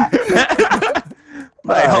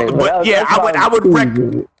 But yeah,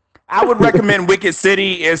 I would recommend Wicked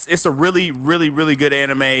City. It's a really, really, really good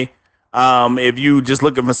anime. If you just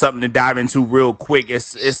looking for something to dive into real quick,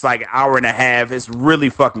 it's like an hour and a half. It's really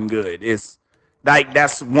fucking good. It's like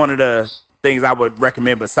that's one of the things I would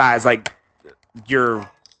recommend besides like your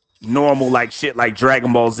normal like shit like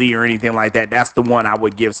Dragon Ball Z or anything like that. That's the one I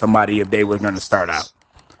would give somebody if they were going to start out.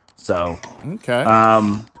 So okay,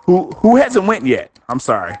 who hasn't went yet? I'm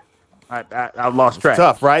sorry. I lost track.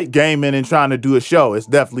 Tough, right? Gaming and trying to do a show. It's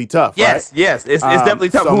definitely tough. Yes, right? yes. It's definitely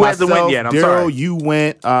tough. So Who hasn't went yet? I'm Daryl, sorry. you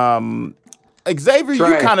went. Xavier, Trey.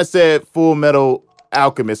 you kind of said Full Metal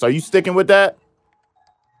Alchemist. Are you sticking with that?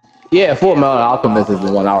 Yeah, Full Metal Alchemist is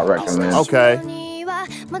the one I would recommend. Okay.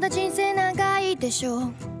 まだ人生長いでしょ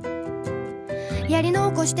うやり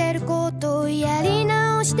残してることをやり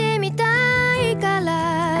直してみたいか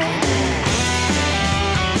ら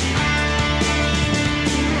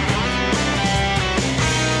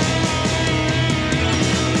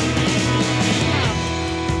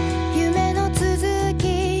夢の続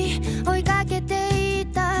き追いかけてい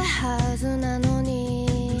たはずなの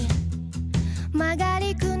に曲が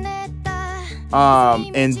りくねった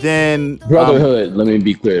And then Brotherhood, let me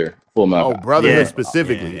be clear. Full Metal. Oh, Brotherhood Yeah.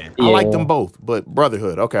 specifically. Yeah. I like Yeah. them both, but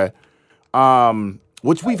Brotherhood, okay.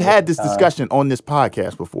 Which we've had this discussion on this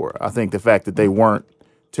podcast before. I think the fact that they weren't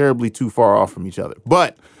terribly too far off from each other.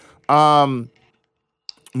 But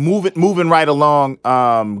moving right along,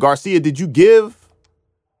 Garcia, did you give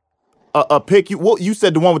a pick? You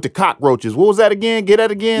said the one with the cockroaches. What was that again? Get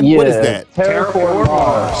that again? Yeah, What is that? Terraform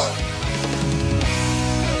Mars.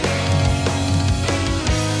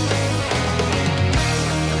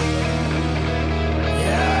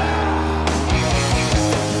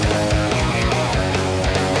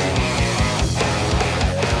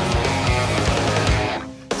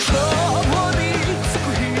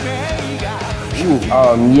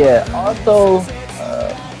 Yeah. Also,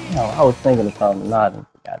 no, I was thinking of something. No, I didn't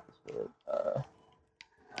forgot this shit.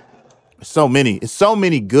 It's so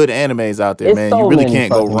many good animes out there, It's man. so You really many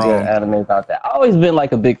can't go fucking good wrong. animes out there. I've always been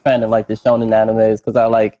like a big fan of like the shonen animes because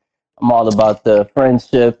I'm all about the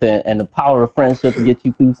friendship and the power of friendship to get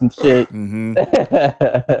you through some shit. Hmm.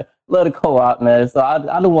 Love the co-op, man. So I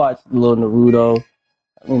done watched a little Naruto,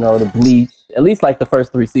 the Bleach. At least like the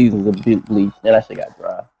first 3 seasons of Bleach. Then that shit got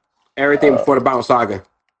dry. Everything before the Bounce Saga.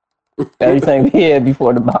 Everything here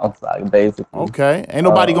before the bounce saga, basically. Okay. Ain't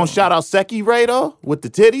nobody gonna shout out Seki Ray though with the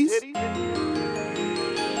titties?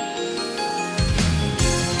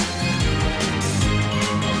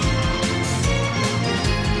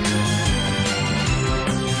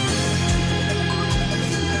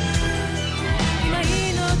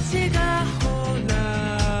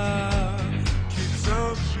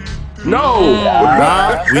 No.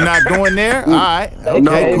 Nah, we not going there. All right. Okay,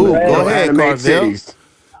 No, cool. man. Go ahead, Anime Carvel. cities.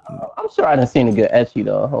 I'm sure I done seen a good ecchi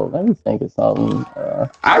though. Hold, let me think of something.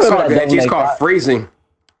 I remember saw that that. Devil It's May called Cry. Freezing.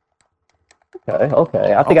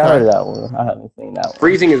 Okay. I think I heard of that one. I haven't seen that one.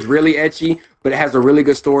 Freezing is really etchy, but it has a really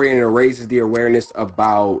good story and it raises the awareness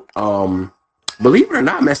about, believe it or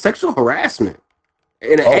not, man, sexual harassment.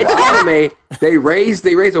 In an edgy anime, they raise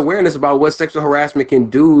awareness about what sexual harassment can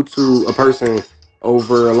do to a person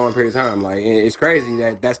over a long period of time. Like, and it's crazy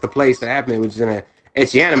that that's the place that happened, which is in a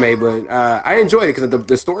ecchi anime. But I enjoyed it because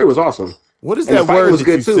the story was awesome. What is And the that fight word was that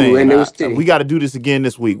good you too, saying? and it was titty. We got to do this again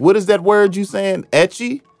this week. What is that word you saying?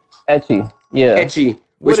 Ecchi? Ecchi. Yeah. Ecchi, What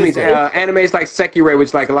which is means that? animes like Sekirei, which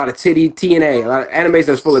is like a lot of TNA, a lot of animes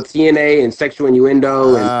that's full of TNA and sexual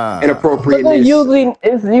innuendo and Ah. But inappropriateness.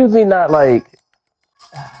 it's usually not like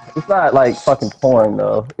it's not like fucking porn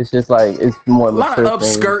though. It's just like it's more A lot mature of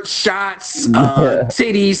things. upskirt shots, Yeah.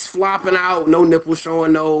 titties flopping out, no nipple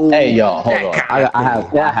showing, no. Hey, y'all, hold that on. kind of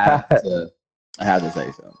I have to say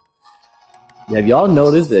something. Have y'all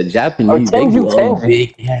noticed that Japanese they Tenju love Tensei.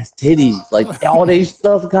 big ass titties? Like all they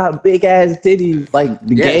stuff got big ass titties. Like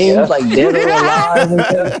the Yes. games, like Dead or Alive, and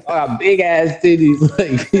stuff, got big ass titties.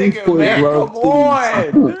 Like these Nigga, boys man, love come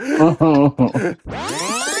titties. on.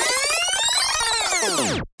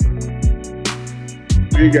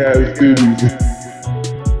 Big ass titties.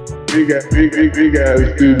 Big ass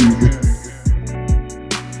titties.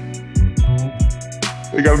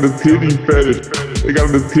 They got the titty fetish. They got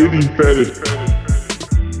the titty fetish.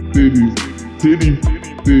 Titties. Titty.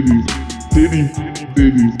 Titties. Titty.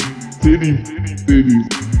 Titties. Titty. Titties.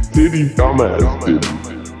 Titty. Dumbass titties.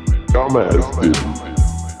 Dumbass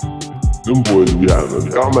titties. Them boys be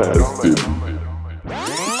having dumbass titties.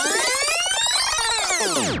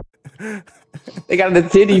 They got the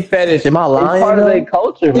titty fetish. Am I It's lying? part of though? their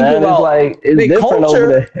culture, Think man. It's about like it's their different culture.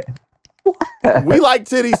 over there. We like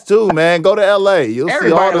titties too, man. Go to LA. You'll see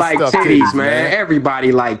all Everybody the like stuff. titties, man.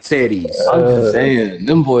 Everybody like titties. I'm just saying,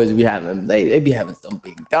 them boys be having they be having some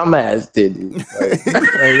big dumbass titties. Like,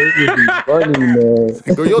 it would be funny,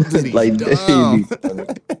 man. Go your titties Like that dumb. shit be funny.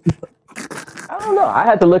 I don't know. I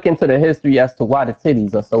had to look into the history as to why the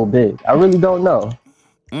titties are so big. I really don't know.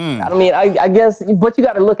 Mm. I mean, I guess, but you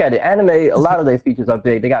got to look at it. Anime, a lot of their features are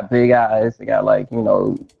big. They got big eyes. They got like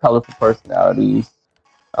colorful personalities,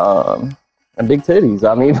 and big titties.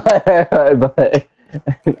 I mean, but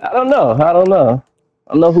I don't know. I don't know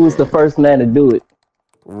who was the first man to do it.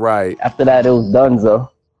 Right. After that, it was Dunzo.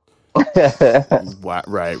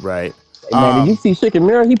 Right. Hey, man, did you see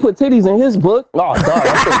Shikimura? He put titties in his book. Oh, dog.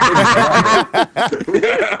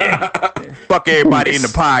 Fuck everybody in the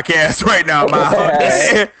podcast right now,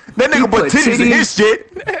 man. That nigga put titties in his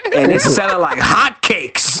shit. And it's selling like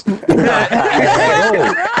hotcakes.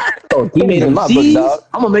 Oh, He made them my D's. book, dog.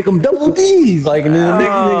 I'm gonna make them double D's. Like, and then the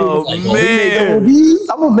next nigga was like, oh, he made man. double D's.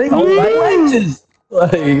 I'm gonna make them righteous.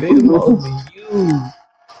 Like, they love you.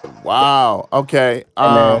 Wow. Okay.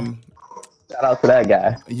 man. Shout out to that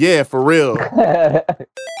guy. Yeah, for real.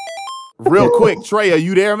 Real quick, Trey, are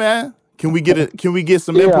you there, man? Can we get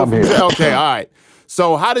some Yeah, input I'm from here. Trey? Okay, all right.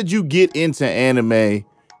 So how did you get into anime,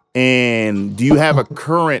 and do you have a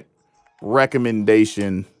current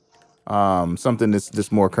recommendation? Something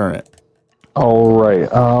that's more current. All right.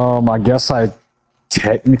 I guess I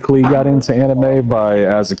technically got into anime by,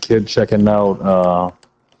 as a kid, checking out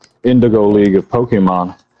Indigo League of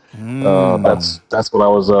Pokemon. That's what I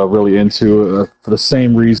was really into for the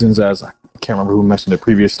same reasons as, I can't remember who mentioned it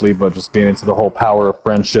previously, but just being into the whole power of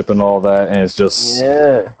friendship and all that. And it's just,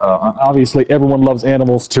 obviously everyone loves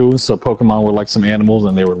animals too. So Pokemon were like some animals,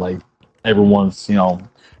 and they were like everyone's,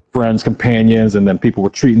 friends, companions, and then people were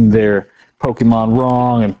treating their Pokemon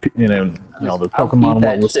wrong, and the Pokemon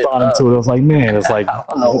weren't responding to it. I was like, man, it's like,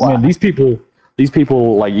 man, these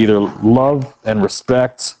people like either love and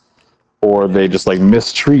respect, or they just like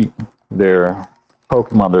mistreat their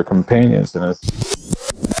Pokemon, their companions, and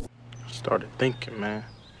it's. Started thinking, man.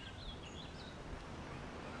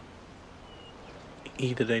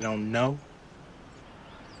 Either they don't know,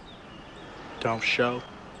 don't show,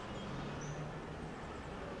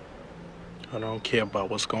 or don't care about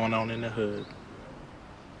what's going on in the hood.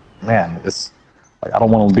 Man, it's like I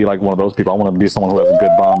don't want to be like one of those people. I want to be someone who has a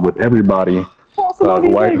good bond with everybody,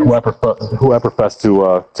 who I profess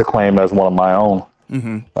to claim as one of my own.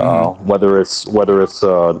 Whether it's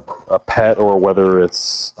a pet or whether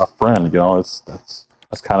it's a friend, that's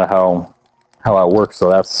kind of how I work. So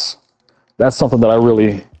that's something that I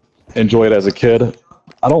really enjoyed as a kid.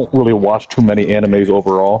 I don't really watch too many animes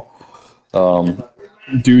overall,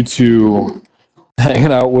 due to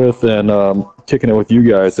hanging out with and kicking it with you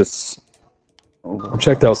guys. I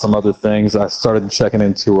checked out some other things. I started checking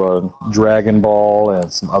into Dragon Ball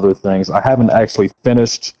and some other things. I haven't actually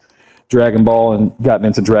finished Dragon Ball and gotten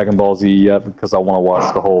into Dragon Ball Z yet because I want to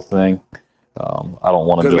watch the whole thing. I don't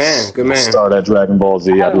want to just start at Dragon Ball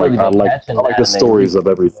Z. I like the stories of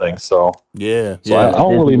everything. So Yeah. I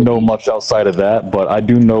don't really know much outside of that, but I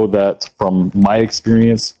do know that from my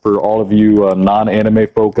experience, for all of you non-anime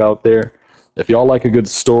folk out there, if y'all like a good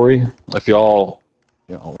story, if y'all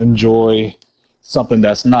enjoy something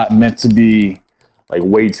that's not meant to be like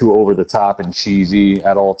way too over the top and cheesy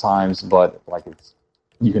at all times, but like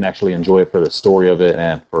you can actually enjoy it for the story of it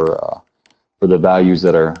and for the values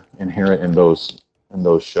that are inherent in those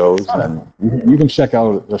shows. And you can check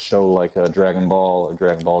out a show like Dragon Ball or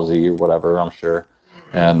Dragon Ball Z or whatever, I'm sure,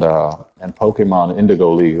 and Pokemon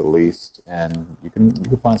Indigo League at least, and you can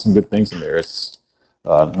find some good things in there. It's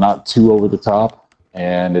not too over the top,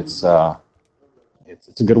 and it's a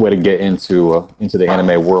good way to get into the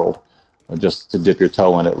anime world, just to dip your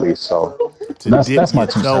toe in at least. So that's my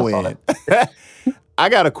 2 cents on it. I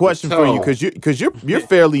got a question for you because you're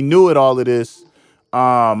fairly new at all of this.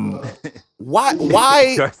 Why?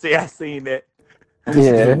 See, I seen that.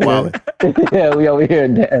 Yeah, we over here.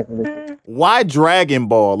 Definitely. Why Dragon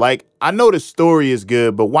Ball? Like, I know the story is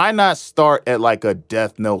good, but why not start at like a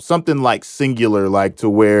Death Note, something like singular, like to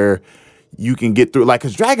where you can get through? Like,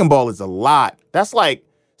 because Dragon Ball is a lot. That's like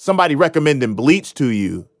somebody recommending Bleach to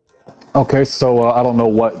you. Okay, so I don't know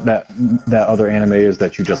what that other anime is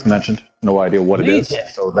that you just mentioned. No idea what it is.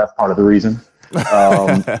 So that's part of the reason.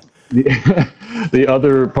 The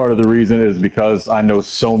other part of the reason is because I know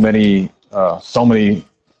so many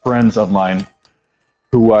friends of mine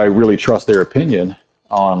who I really trust their opinion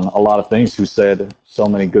on a lot of things, who said so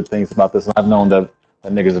many good things about this. And I've known that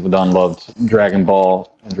niggas have loved Dragon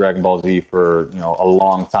Ball and Dragon Ball Z for a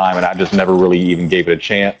long time, and I just never really even gave it a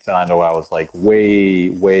chance. And I know I was like way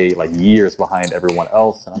like years behind everyone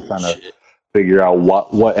else, and I'm trying to figure out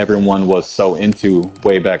what everyone was so into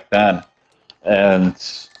way back then, and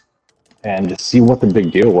just see what the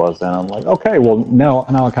big deal was. And I'm like, okay, well now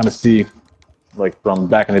I kind of see, like, from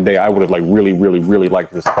back in the day, I would have like really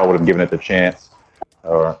liked this if I would have given it the chance.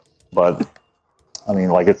 But I mean,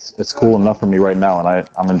 like, it's cool enough for me right now, and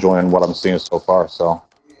I'm enjoying what I'm seeing so far. So,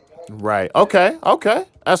 right, okay,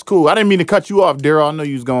 that's cool. I didn't mean to cut you off, Daryl. I know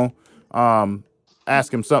you was gonna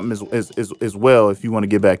ask him something as well if you want to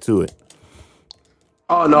get back to it.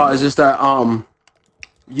 Oh no, it's just that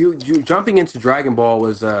you jumping into Dragon Ball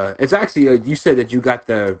was it's actually you said that you got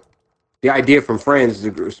the idea from friends.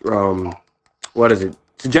 What is it?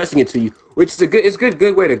 Suggesting it to you, which is a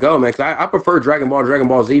good way to go, man. 'Cause I prefer Dragon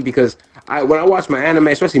Ball Z, because when I watch my anime,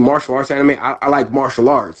 especially martial arts anime, I like martial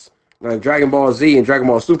arts. Like Dragon Ball Z and Dragon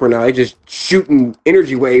Ball Super, now they just shooting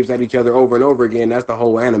energy waves at each other over and over again. That's the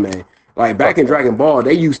whole anime. Like back in Dragon Ball,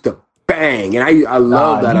 they used to bang, and I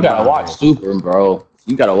love that. You gotta watch Super, bro.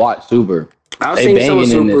 You gotta watch Super. They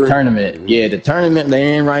banging in the tournament. Yeah, the tournament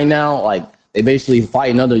they're in right now, like they basically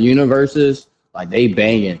fighting other universes. Like they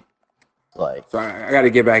banging. Like, so I got to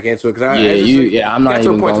get back into it, because I'm not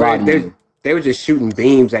even gonna lie to you. They were just shooting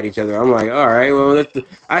beams at each other. I'm like, all right, well,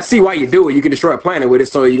 I see why you do it. You can destroy a planet with it,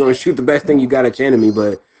 so you're gonna shoot the best thing you got at your enemy.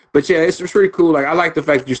 But yeah, it's pretty cool. Like, I like the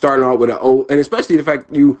fact that you're starting out with an old, and especially the fact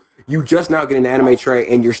you just now getting an anime tray,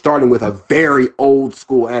 and you're starting with a very old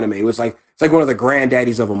school anime. It's like one of the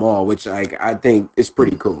granddaddies of them all, which I think is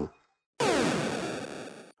pretty cool.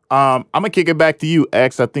 I'm gonna kick it back to you,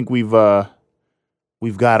 X. I think we've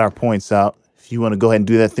got our points out. If you want to go ahead and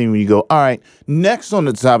do that thing where you go, all right, next on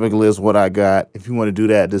the topic list, what I got. If you want to do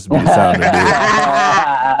that, this would be the time to do it.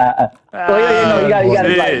 Well, you got to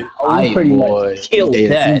like, we pretty much killed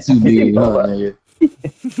that.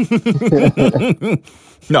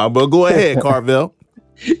 No, but go ahead, Carvel.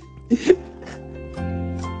 You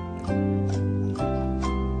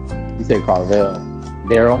said Carvel.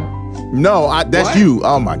 Daryl? No, that's what? You.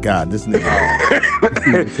 Oh my God, this nigga.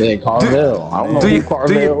 You said Carvel. I don't know who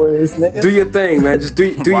Carvel is, nigga. Do your thing, man. Just do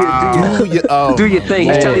your thing. Hey.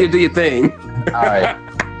 He's telling you to do your thing. All right.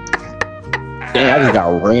 Damn, I just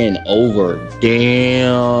got ran over.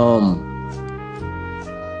 Damn.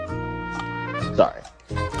 Sorry.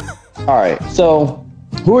 All right. So,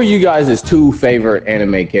 who are you guys' 2 favorite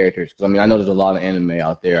anime characters? Because I mean, I know there's a lot of anime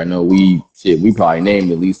out there. I know we probably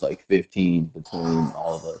named at least like 15 between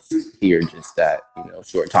all of us here, just that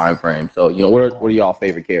short time frame. So what are y'all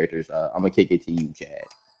favorite characters? I'm gonna kick it to you,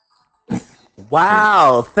 Chad.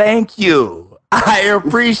 Wow, thank you. I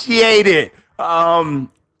appreciate it.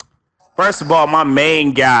 First of all, my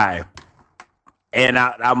main guy, and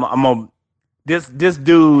this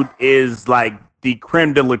dude is like the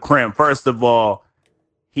creme de la creme. First of all,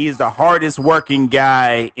 he's the hardest working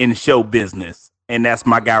guy in show business, and that's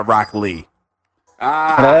my guy Rock Lee.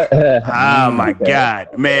 Oh my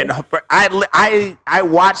God, man! I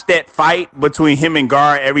watch that fight between him and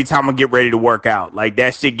Gar every time I get ready to work out. Like,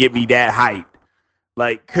 that shit get me that hype.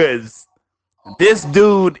 Like, cause this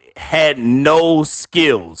dude had no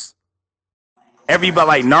skills. Everybody,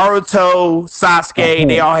 like Naruto, Sasuke,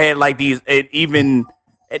 they all had like these. Even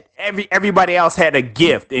everybody else had a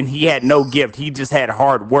gift, and he had no gift. He just had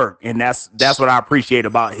hard work, and that's what I appreciate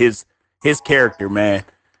about his character, man.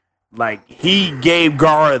 Like, he gave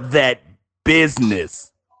Gara that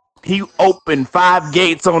business. He opened 5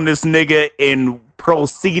 gates on this nigga and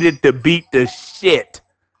proceeded to beat the shit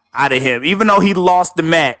out of him, even though he lost the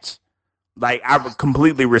match. Like, I would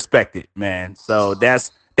completely respect it, man. So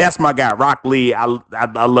that's my guy, Rock Lee. I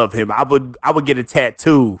love him. I would get a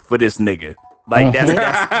tattoo for this nigga. Like, that's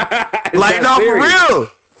like, no, serious?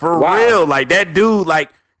 For real. Like, that dude,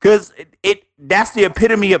 like, cause that's the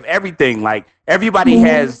epitome of everything. Like, everybody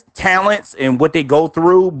has talents and what they go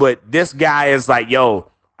through, but this guy is like, yo,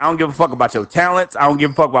 I don't give a fuck about your talents. I don't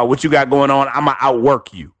give a fuck about what you got going on. I'm gonna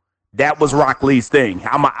outwork you. That was Rock Lee's thing.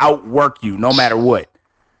 I'm gonna outwork you no matter what.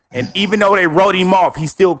 And even though they wrote him off, he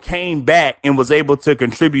still came back and was able to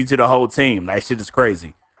contribute to the whole team. That shit is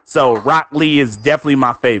crazy. So Rock Lee is definitely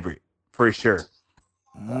my favorite for sure.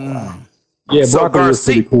 Yeah, so Brock Lee is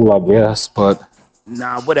pretty cool, I guess, but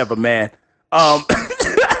nah, whatever, man.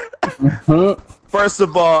 First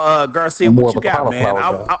of all, Garcia, what you got, man?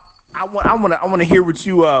 I want to hear what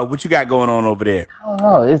you got going on over there. I don't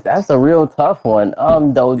know. That's a real tough one.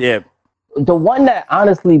 Though. Yeah. The one that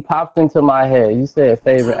honestly popped into my head, you said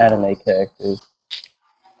favorite anime characters.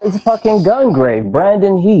 It's fucking Gungrave,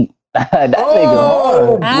 Brandon Heat. That nigga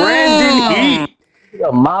hard. Brandon Heat. He's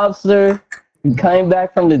a mobster. He came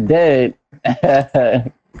back from the dead.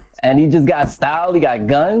 And he just got style. He got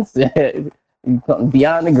guns.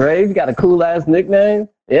 Beyond the Grave. He got a cool ass nickname.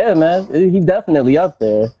 Yeah, man. He definitely up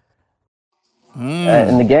there.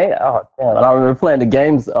 In the game, oh damn! I remember playing the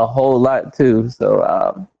games a whole lot too.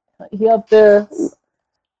 So he up there.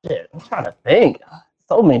 Shit, I'm trying to think.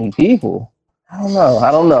 So many people. I don't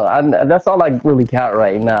know. That's all I really count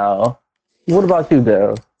right now. What about you,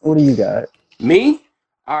 Daryl? What do you got? Me?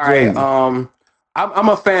 All right. I'm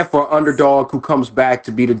a fan for Underdog who comes back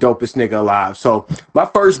to be the dopest nigga alive. So my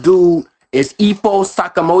first dude is Ippo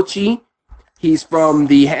Sakamochi. He's from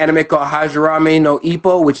the anime called Hajirame no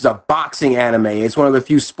Ippo, which is a boxing anime. It's one of the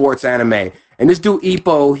few sports anime. And this dude,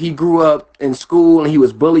 Ippo, he grew up in school and he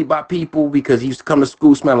was bullied by people because he used to come to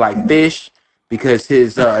school smelling like fish because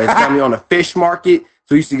his family on a fish market.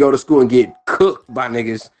 So he used to go to school and get cooked by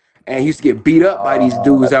niggas. And he used to get beat up by these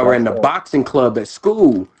dudes that were in the boxing club at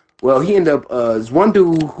school. Well, he ended up, there's one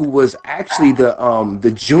dude who was actually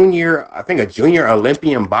the junior, I think a junior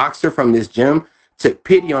Olympian boxer from this gym, took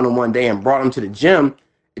pity on him one day and brought him to the gym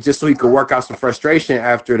just so he could work out some frustration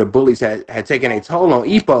after the bullies had taken a toll on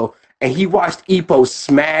Ippo. And he watched Ippo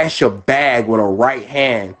smash a bag with a right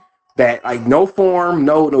hand that, like, no form,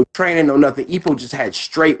 no training, no nothing. Ippo just had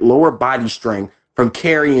straight lower body strength from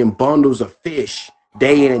carrying bundles of fish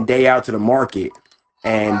day in and day out to the market.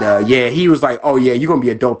 And yeah, he was like, oh yeah, you're gonna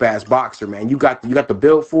be a dope ass boxer, man. You got the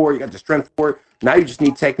build for it, you got the strength for it. Now you just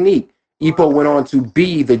need technique. Ippo went on to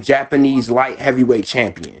be the Japanese light heavyweight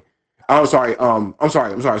champion. I'm sorry,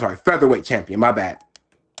 featherweight champion, my bad.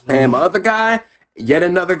 And my other guy, yet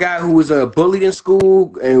another guy who was bullied in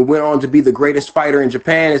school and went on to be the greatest fighter in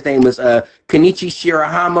Japan. His name is Kenichi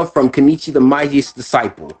Shirahama from Kenichi the Mightiest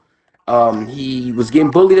Disciple. He was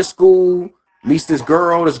getting bullied at school, meets this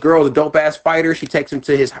girl. This girl is a dope ass fighter. She takes him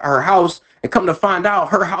to her house, and come to find out,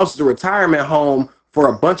 her house is a retirement home for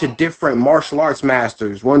a bunch of different martial arts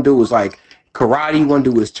masters. One dude was like karate, one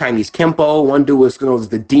dude was Chinese Kempo, one dude was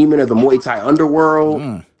the demon of the Muay Thai underworld,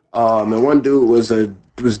 and one dude was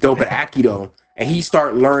dope at Aikido. And he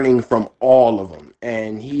started learning from all of them,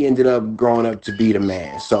 and he ended up growing up to be the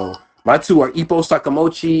man. So my two are Ippo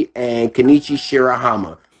Sakamochi and Kenichi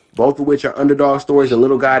Shirahama, both of which are underdog stories. A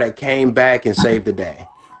little guy that came back and saved the day.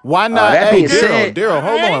 Why not? Hey, Daryl,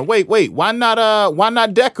 hold on, wait. Why not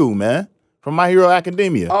Deku, man, from My Hero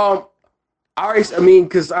Academia?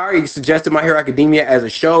 Because I already suggested My Hero Academia as a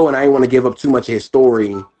show, and I didn't want to give up too much of his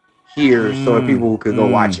story here, so that people could go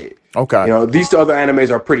watch it. Okay. You know, these two other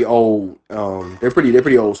animes are pretty old. They're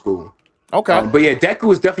pretty old school. Okay. But yeah,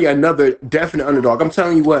 Deku is definitely another definite underdog. I'm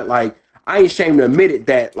telling you what, like, I ain't ashamed to admit it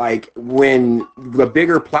that, like, when the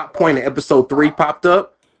bigger plot point in episode 3 popped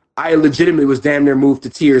up, I legitimately was damn near moved to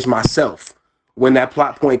tears myself when that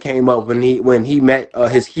plot point came up, when he met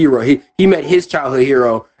his hero. He met his childhood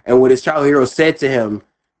hero, and what his childhood hero said to him,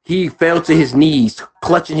 he fell to his knees,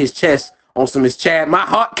 clutching his chest on some his Chad, my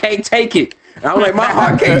heart can't take it. And I'm like, my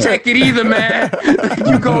heart can't take it either, man.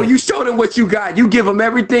 You show them what you got. You give them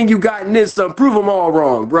everything you got in this, prove them all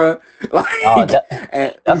wrong, bro. Like,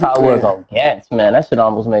 that's how it was on Gantz, man. That shit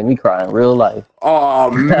almost made me cry in real life. Oh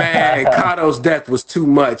man, Kato's death was too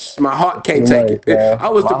much. My heart can't take it. Man. I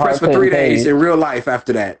was depressed for 3 days in real life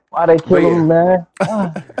after that. Why they kill him, man?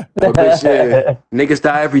 But bitch, niggas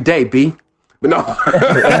die every day, B. But no,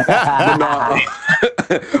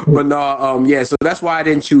 yeah. So that's why I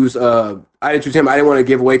didn't choose him. I didn't want to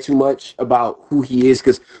give away too much about who he is,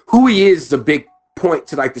 because who he is a big point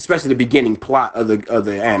to, like, especially the beginning plot of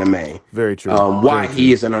the anime. Very true. Why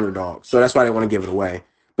he is an underdog. So that's why I didn't want to give it away.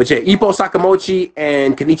 But yeah, Ippo Sakamochi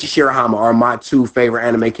and Kenichi Shirahama are my 2 favorite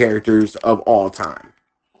anime characters of all time.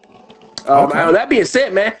 That being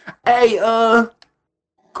said, man, hey,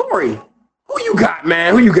 Corey, who you got,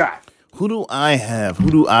 man? Who you got? Who do I have?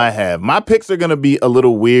 My picks are gonna be a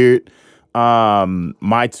little weird.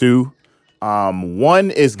 My 2.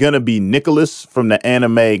 One is gonna be Nicholas from the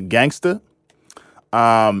anime Gangsta.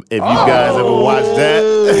 If you guys ever watched that,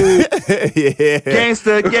 yeah,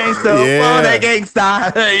 Gangsta, yeah, that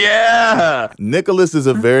gangsta, yeah. Nicholas is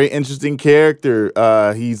a very interesting character.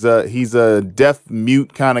 He's a deaf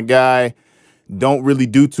mute kind of guy. Don't really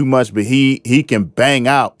do too much, but he can bang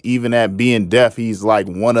out even at being deaf. He's like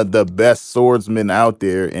one of the best swordsmen out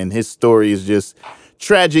there, and his story is just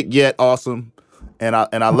tragic yet awesome. And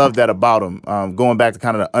I love that about him. Going back to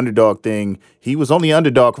kind of the underdog thing, he was only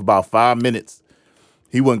underdog for about 5 minutes.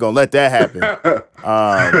 He wasn't gonna let that happen.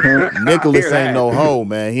 Nicholas ain't no hoe,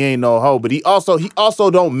 man. He ain't no hoe. But he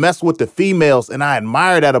also don't mess with the females, and I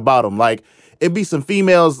admire that about him. Like, it be some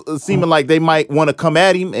females seeming like they might want to come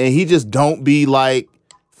at him, and he just don't be like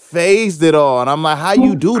phased at all. And I'm like, how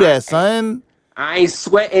you do that, son? I ain't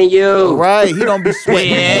sweating you. Right? He don't be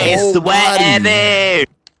sweating. He's sweating.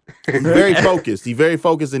 He's very focused. He's very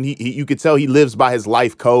focused, and he you could tell he lives by his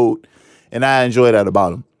life code, and I enjoy that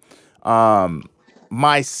about him.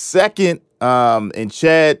 My second, and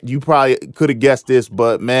Chad, you probably could have guessed this,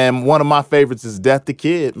 but man, one of my favorites is Death the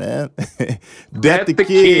Kid, man. Death the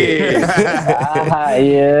Kid.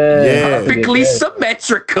 Yeah. Perfectly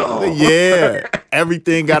symmetrical. Yeah.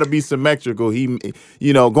 Everything got to be symmetrical. He,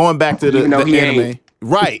 going back to the anime. Ain't.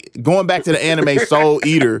 Right. Going back to the anime Soul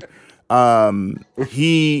Eater.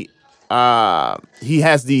 He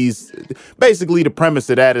has these, basically the premise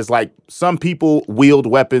of that is like some people wield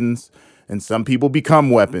weapons and some people become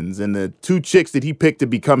weapons. And the 2 chicks that he picked to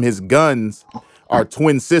become his guns are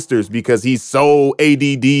twin sisters because he's so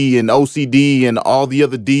ADD and OCD and all the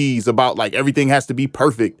other D's about like everything has to be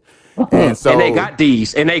perfect. And so and they got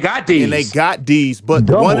D's. But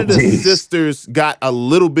one of the sisters got a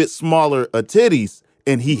little bit smaller titties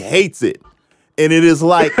and he hates it. And it is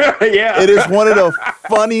like, it is one of the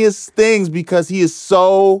funniest things because he's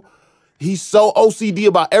so OCD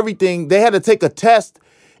about everything. They had to take a test,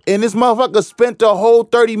 and this motherfucker spent the whole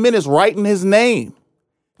 30 minutes writing his name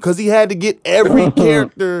because he had to get every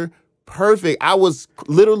character perfect. I was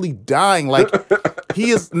literally dying. Like, he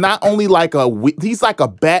is not only like he's like a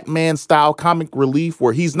Batman style comic relief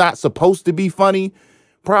where he's not supposed to be funny,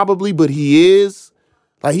 probably, but he is.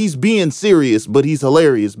 Like, he's being serious, but he's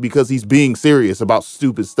hilarious because he's being serious about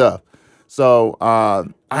stupid stuff. So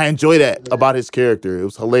I enjoy that about his character. It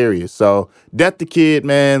was hilarious. So Death the Kid,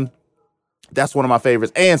 man, that's one of my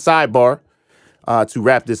favorites. And sidebar, to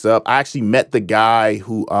wrap this up, I actually met the guy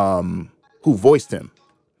who voiced him.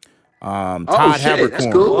 Todd Haberkorn. That's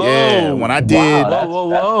cool. Yeah, when I did.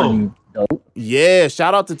 Whoa. Yeah,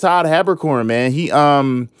 shout out to Todd Haberkorn, man. He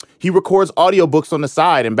records audiobooks on the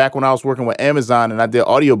side. And back when I was working with Amazon and I did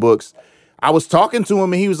audiobooks, I was talking to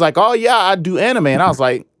him and he was like, oh yeah, I do anime. And I was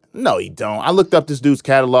like, no, he don't. I looked up this dude's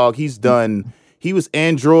catalog. He was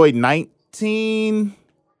Android 19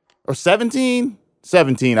 or 17,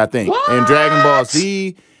 I think. What? And Dragon Ball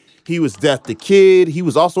Z. He was Death the Kid. He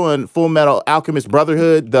was also in Full Metal Alchemist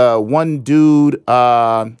Brotherhood. The one dude,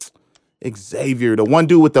 Xavier, the one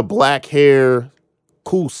dude with the black hair,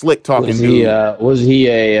 cool, slick talking dude. Was he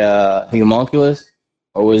a homunculus,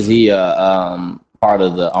 or was he part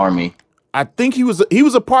of the army? I think he was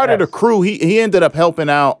a part of the crew. He ended up helping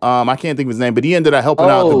out. I can't think of his name, but he ended up helping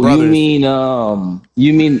out the brothers.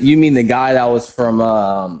 You mean the guy that was from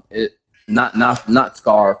not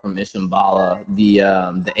Scar from Ishambala,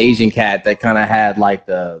 the Asian cat that kind of had like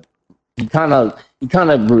he kind of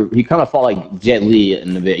fought like Jet Li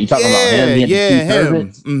in a bit. You talking about him?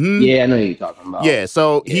 Him. Mm-hmm. Yeah, I know who you're talking about. Yeah,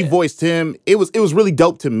 so he voiced him. It was really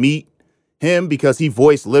dope to meet him because he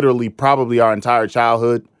voiced literally probably our entire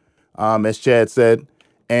childhood, as Chad said.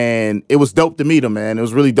 And it was dope to meet him, man. It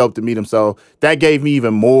was really dope to meet him. So that gave me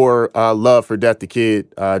even more love for Death the Kid,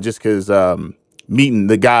 just because meeting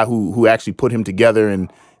the guy who actually put him together and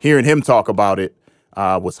hearing him talk about it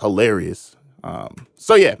was hilarious.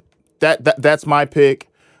 So yeah, that's my pick.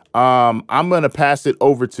 I'm gonna pass it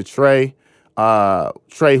over to Trey.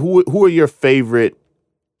 Trey, who are your favorite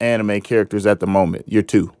anime characters at the moment? Your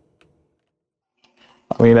two.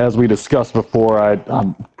 I mean, as we discussed before,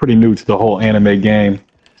 I'm pretty new to the whole anime game.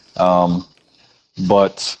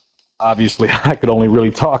 But obviously I could only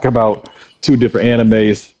really talk about two different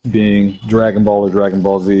animes, being Dragon Ball or Dragon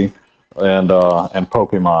Ball Z and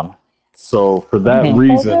Pokemon. So for that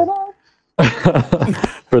reason,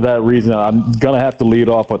 I'm gonna have to lead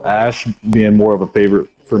off with Ash being more of a favorite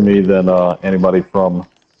for me than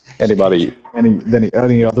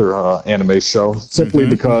any other anime show, simply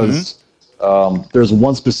because there's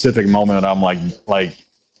one specific moment I'm like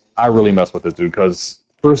I really mess with this dude, because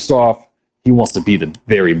first off, he wants to be the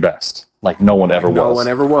very best, like no one ever was. No one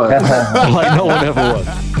ever was. Like no one ever was.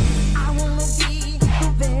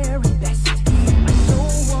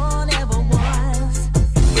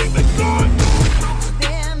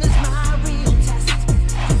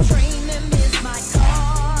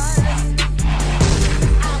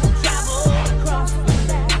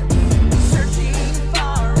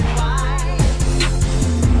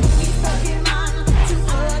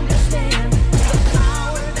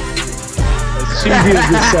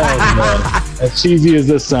 As cheesy as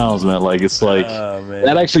this sounds, man, like it's like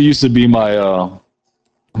that actually used to be my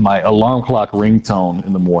my alarm clock ringtone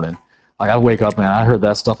in the morning. Like I wake up, man, I heard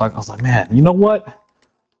that stuff. I was like, man, you know what?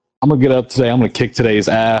 I'm gonna get up today. I'm gonna kick today's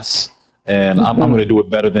ass, and I'm gonna do it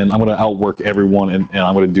better than I'm gonna outwork everyone, and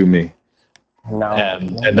I'm gonna do me.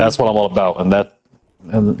 And that's what I'm all about,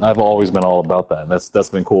 and I've always been all about that. And that's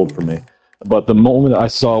been cool for me. But the moment I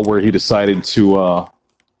saw where he decided to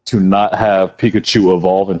not have Pikachu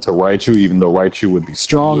evolve into Raichu, even though Raichu would be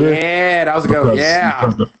stronger. Yeah, that was good. Yeah.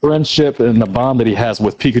 Because the friendship and the bond that he has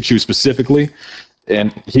with Pikachu specifically,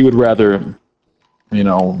 and he would rather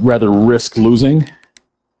risk losing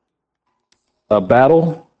a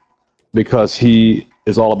battle because he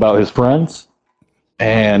is all about his friends,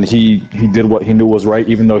 and he did what he knew was right,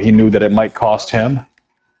 even though he knew that it might cost him.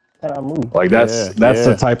 Like that's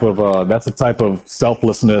the type of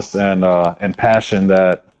selflessness and passion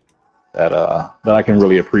that I can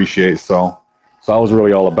really appreciate. So I was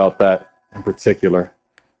really all about that in particular.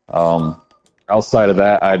 Outside of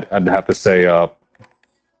that, I'd have to say I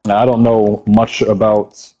don't know much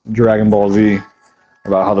about Dragon Ball Z,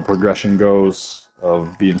 about how the progression goes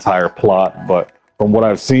of the entire plot, but from what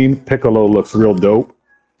I've seen, Piccolo looks real dope.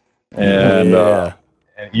 And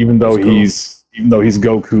even though he's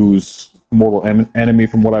Goku's mortal enemy,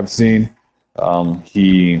 from what I've seen,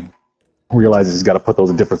 he realizes he's got to put those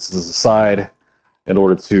differences aside in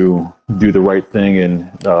order to do the right thing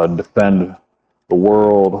and defend the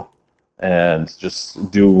world and just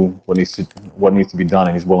do what needs to be done.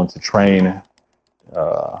 And he's willing to train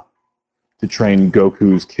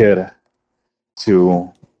Goku's kid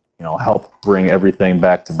to help bring everything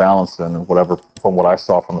back to balance and whatever. From what I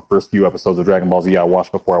saw from the first few episodes of Dragon Ball Z I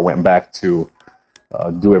watched before I went back to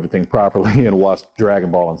do everything properly and watch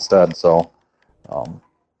Dragon Ball instead. So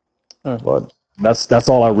but that's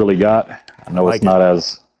all I really got. I know it's not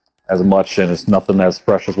as much, and it's nothing as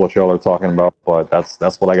fresh as what y'all are talking about, but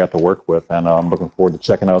that's what I got to work with, and I'm looking forward to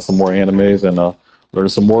checking out some more animes and learning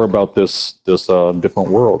some more about this different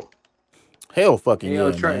world. Hell fucking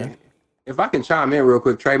yeah, Trey, man. if I can chime in real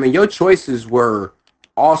quick, Trey, man, your choices were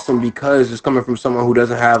awesome because it's coming from someone who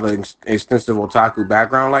doesn't have an extensive otaku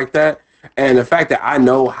background like that, and the fact that I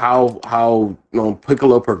know how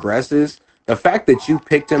Piccolo progresses. The fact that you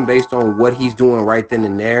picked him based on what he's doing right then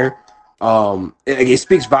and there, it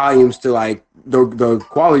speaks volumes to like the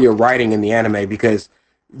quality of writing in the anime, because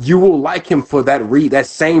you will like him for that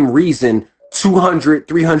same reason 200,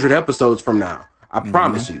 300 episodes from now. I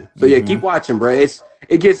promise you. So yeah, keep watching, bro.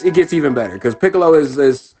 It gets even better, because Piccolo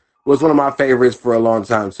was one of my favorites for a long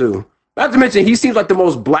time too. Not to mention, he seems like the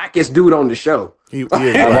most blackest dude on the show. I've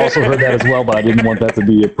also heard that as well, but I didn't want that to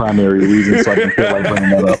be a primary reason, so I didn't feel like bringing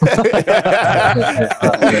that up.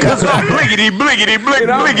 Because I'm bliggity, bliggity, blick,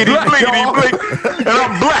 bliggity, bliggity, blick, and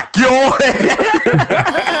I'm black, y'all.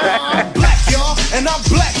 I'm black, y'all, and I'm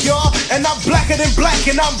black, y'all, and I'm blacker than black,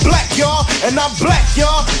 and I'm black, y'all. And I'm black,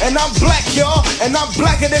 y'all. And I'm black, y'all. And I'm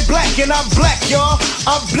blacker than black, and I'm black, y'all.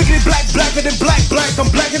 I'm blickety black, blacker than black, black. I'm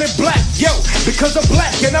blacker than black, yo. Because I'm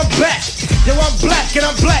black and I'm back. Yo, I'm black and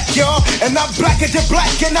I'm black, y'all. And I'm blacker than black,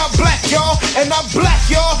 and I'm black, y'all. And I'm black,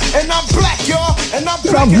 y'all. And I'm black, y'all. And I'm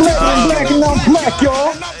black and black, and I'm black,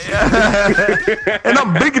 y'all. And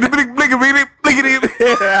I'm blickety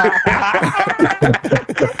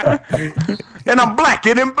and I'm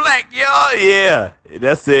blacker than black, y'all. Yeah,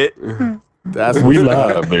 that's it. That's We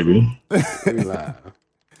live, baby. We live.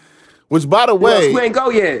 Which, by the Who else way, who ain't go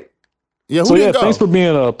yet? yeah, who So didn't go? thanks for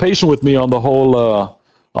being patient with me on the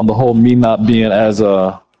whole me not being as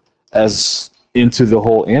into the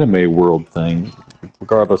whole anime world thing,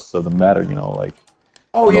 regardless of the matter. You know, like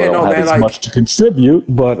Oh I know I yeah, don't no have man. as Like much to contribute,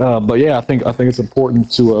 but yeah, I think it's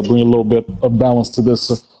important to bring a little bit of balance to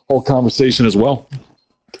this whole conversation as well.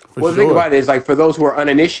 well, the thing about it is, like, for those who are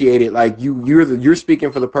uninitiated, like you're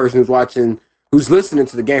speaking for the person who's watching, who's listening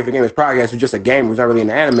to the Game for Gamers podcast, who's just a gamer who's not really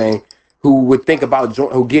into anime, who would think about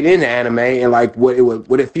who get into anime and like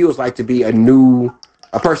what it feels like to be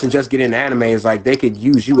a person just getting into anime is like they could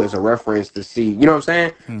use you as a reference to see, you know what I'm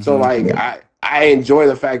saying? Mm-hmm. So like I enjoy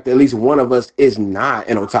the fact that at least one of us is not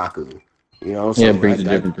an otaku, you know? So Yeah, it brings a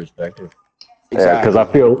different perspective. Yeah,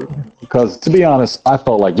 because to be honest, I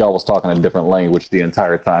felt like y'all was talking a different language the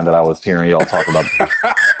entire time that I was hearing y'all talk about.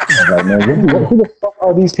 Like, man, who the fuck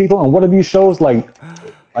are these people, and what are these shows like?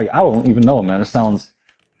 Like, I don't even know, man. It sounds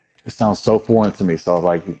so foreign to me. So I was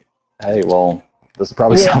like, hey, well, this will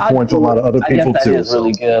probably sound foreign to a lot of other people I guess that too. is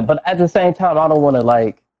really good, but at the same time, I don't want to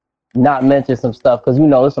like not mention some stuff because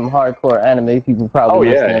there's some hardcore anime people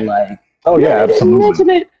probably listening. Like, Absolutely. mention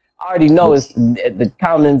it. I already know it's the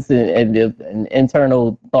comments and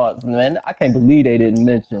internal thoughts, man. I can't believe they didn't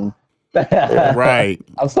mention. Right.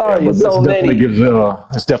 I'm sorry, But it's so many.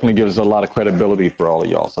 This definitely gives a lot of credibility for all of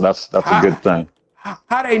y'all. So that's a good thing.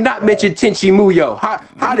 How they not mention Tenchi Muyo?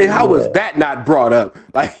 How was that not brought up?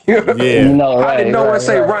 Like, Yeah. How did no one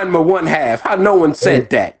say Ranma 1/2? How no one said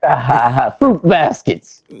that? Fruit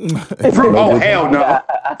baskets. Oh hell no!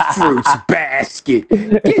 Fruits basket.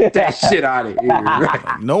 Get that shit out of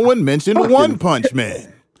here. No one mentioned One Punch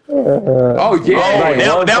Man. Oh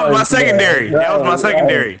yeah. That was my secondary. That was my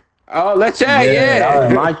secondary. Oh, let's chat.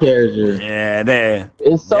 Yeah. My character. Yeah, that.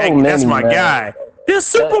 It's so many. That's my man. guy. This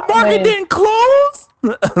supermarket didn't close.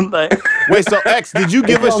 Like, Wait, so X, did you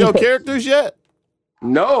give us your characters yet?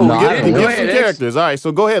 No, Give go some ahead, X. characters. All right,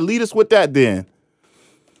 so go ahead, lead us with that then.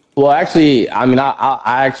 Well, actually, I mean, I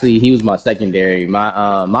actually, he was my secondary.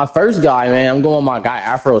 My first guy, man, I'm going my guy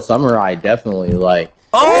Afro Samurai, definitely. Like,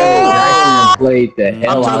 oh, played the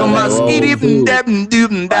hell out of that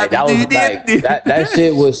role, too. Like, that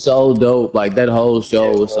shit was so dope. Like, that whole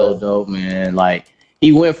show was so dope, man. Like,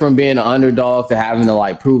 he went from being an underdog to having to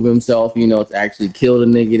like prove himself, to actually kill the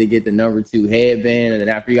nigga to get the number 2 headband. And then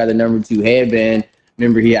after he got the number 2 headband,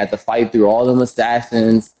 remember he had to fight through all them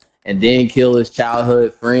assassins and then kill his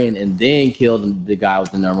childhood friend and then kill the guy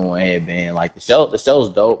with the number 1 headband. Like the show's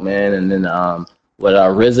dope, man. And then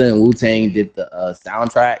RZA and Wu-Tang did the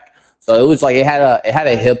soundtrack. So it was like it had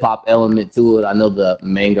a hip hop element to it. I know the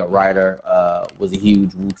manga writer was a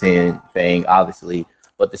huge Wu-Tang fan, obviously.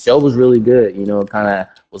 But the show was really good, it kind of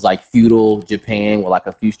was like feudal Japan with like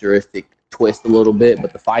a futuristic twist a little bit,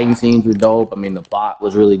 but the fighting scenes were dope. I mean, the plot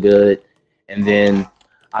was really good. And then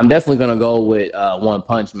I'm definitely going to go with One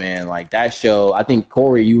Punch Man. Like that show, I think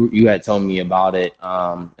Corey, you had told me about it,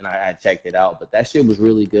 and I had checked it out, but that shit was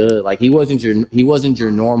really good. Like he wasn't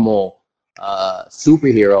your normal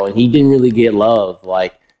superhero, and he didn't really get love.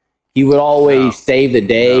 Like, he would always save the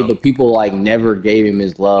day, but people like never gave him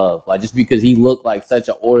his love. Like just because he looked like such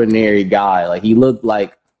an ordinary guy. Like he looked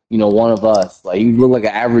like, one of us. Like he looked like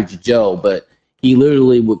an average Joe, but he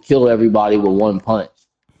literally would kill everybody with one punch.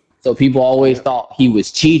 So people always thought he was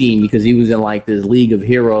cheating because he was in like this league of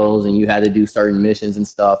heroes and you had to do certain missions and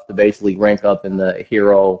stuff to basically rank up in the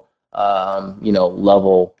hero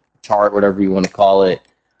level chart, whatever you want to call it.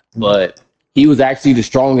 But he was actually the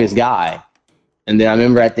strongest guy. And then I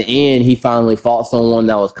remember at the end, he finally fought someone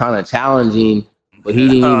that was kind of challenging, but he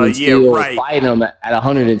didn't even fight him at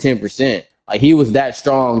 110%. Like, he was that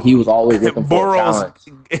strong. He was always looking for a challenge.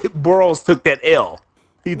 Burroughs took that L.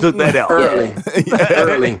 He took that L.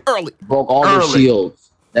 Early. Broke all the shields.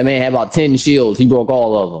 That man had about 10 shields. He broke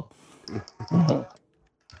all of them.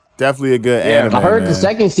 Definitely a good anime. I heard man. the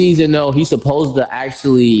second season, though, he's supposed to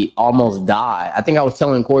actually almost die. I think I was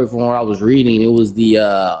telling Corey from what I was reading. It was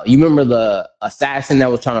the, you remember the assassin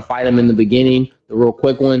that was trying to fight him in the beginning? the real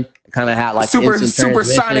quick one. Kind of had like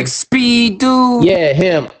supersonic speed, dude. Yeah,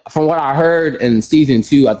 him. From what I heard in season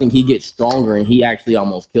 2, I think he gets stronger and he actually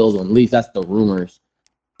almost kills him. At least that's the rumors.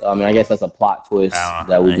 So, I mean, I guess that's a plot twist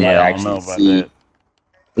that we might actually see.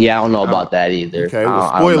 Yeah, I don't know about that either. Okay, well,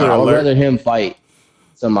 spoiler I would alert. rather him fight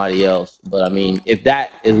somebody else. But I mean, if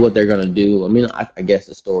that is what they're gonna do, I mean, I guess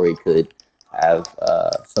the story could have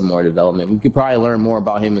some more development. We could probably learn more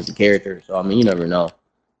about him as a character. So I mean, you never know.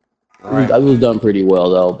 Right. It was done pretty well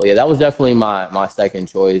though. But yeah, that was definitely my second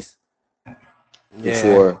choice for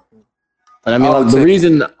sure. And I mean, the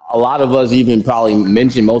reason a lot of us even probably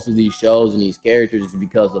mention most of these shows and these characters is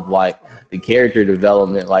because of like the character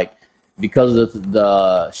development, like. Because of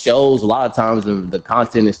the shows, a lot of times the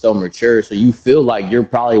content is so mature, so you feel like you're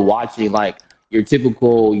probably watching like your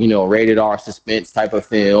typical, rated R suspense type of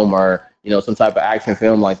film or, some type of action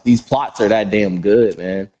film. Like these plots are that damn good,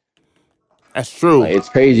 man. That's true. Like, it's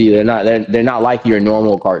crazy. They're not like your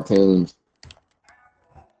normal cartoons.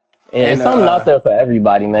 And it's something out there for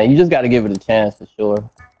everybody, man. You just got to give it a chance for sure.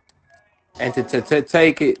 And to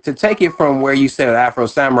take it from where you said Afro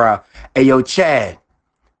Samurai, hey yo, Chad.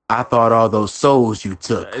 I thought all those souls you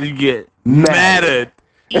took. You get mattered.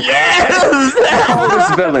 Yes!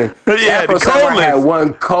 Coldest villain. Yeah, Afro Samurai had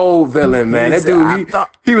one cold villain, man. That dude,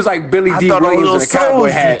 he was like Billy D. Williams in a cowboy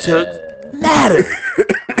hat. Mattered.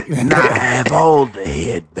 Now I have all the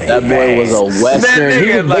head, baby. That boy was a Western.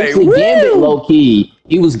 He was basically Gambit low key.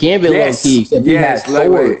 He was Gambit low key, except he had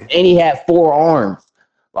swords and he had 4 arms.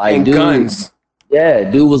 Like and dude, guns.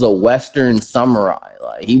 Yeah, dude was a Western samurai.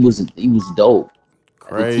 Like he was dope.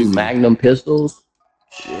 Crazy. 2 Magnum pistols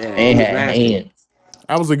and had hands.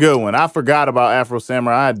 That was a good one. I forgot about Afro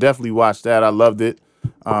Samurai. I definitely watched that. I loved it.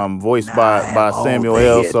 Voiced by Samuel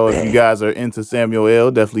L. So if you guys are into Samuel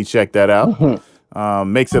L., definitely check that out.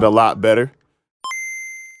 Makes it a lot better.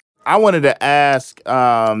 I wanted to ask,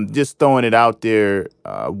 just throwing it out there,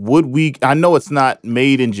 I know it's not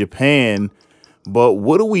made in Japan, but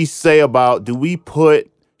what do we say about, do we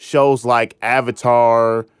put shows like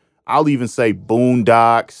Avatar, I'll even say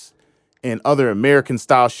Boondocks and other American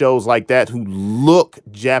style shows like that who look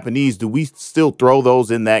Japanese, do we still throw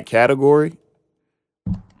those in that category?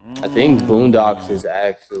 I think Boondocks is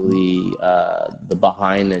actually the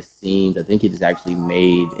behind the scenes. I think it is actually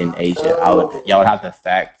made in Asia. Y'all would have to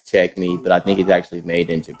fact check me, but I think it's actually made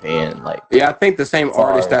in Japan. I think the same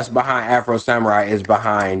artist that's behind Afro Samurai is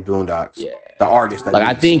behind Boondocks. Yeah, the artist.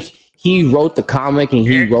 I think he wrote the comic and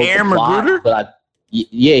he wrote the plot, but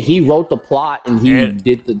he wrote the plot and he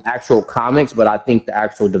did the actual comics, but I think the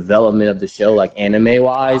actual development of the show, like anime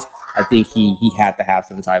wise, I think he had to have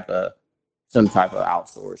some type of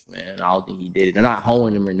outsource, man. I don't think he did it. They're not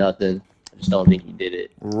holding him or nothing. I just don't think he did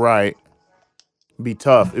it. Right. It'd be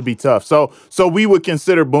tough. So we would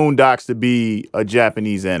consider Boondocks to be a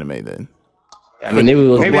Japanese anime then. I mean, it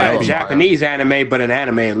was maybe not a Japanese anime, but an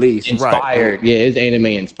anime at least. Inspired. Right. Yeah, it's anime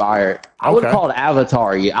inspired. I would call it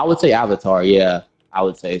Avatar. Yeah, I would say Avatar. Yeah. I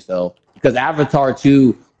would say so, because Avatar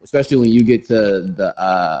 2, especially when you get to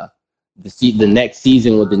the next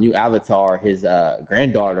season with the new Avatar, his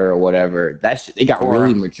granddaughter or whatever, it got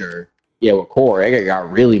really mature. Yeah, with Korra, it got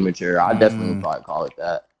really mature. I definitely would probably call it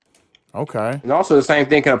that. Okay. And also the same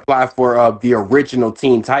thing can apply for the original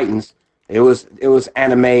Teen Titans. It was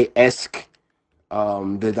anime-esque.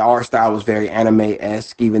 The art style was very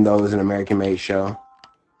anime-esque, even though it was an American-made show.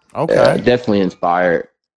 Okay. Yeah, definitely inspired.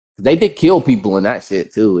 They did kill people in that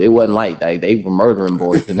shit too. It wasn't like they were murdering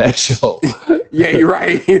boys in that show. Yeah, you're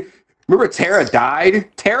right. Remember Tara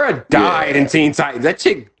died? Tara died in Teen Titans. That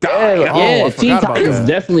chick died. Yeah, Teen Titans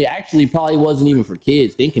definitely actually probably wasn't even for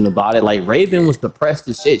kids thinking about it. Like Raven was depressed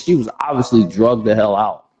as shit. She was obviously drugged the hell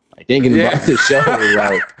out. Like thinking about the show.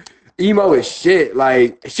 Like emo as shit.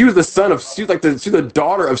 Like she was the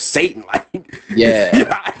daughter of Satan. Like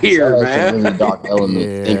get out here, man. Really dark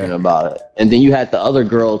elements thinking about it. And then you had the other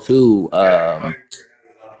girl too, the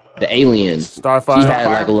alien. Starfire. She had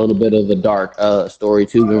like a little bit of a dark story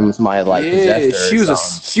too. When somebody like possessed her.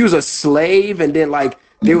 She was a slave, and then like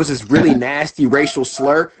there was this really nasty racial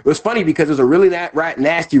slur. It was funny because it was a really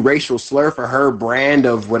nasty racial slur for her brand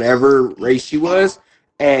of whatever race she was,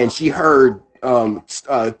 and she heard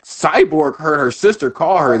Cyborg heard her sister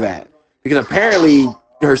call her that because apparently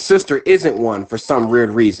her sister isn't one for some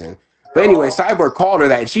weird reason. But anyway, Cyborg called her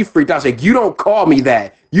that and she freaked out. She's like, "You don't call me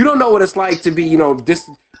that. You don't know what it's like to be,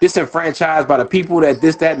 disenfranchised by the people that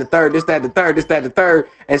this, that, and the third, this, that, and the third, this, that, and the third."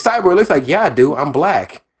 And Cyborg looks like, "Yeah, I do. I'm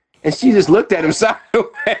black." And she just looked at him sideways.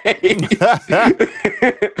 He's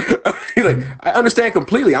like, "I understand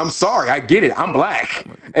completely. I'm sorry. I get it. I'm black."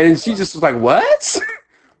 And she just was like, "What?"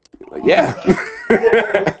 Like, yeah.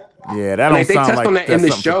 Yeah, that don't They sound touched like on that that's in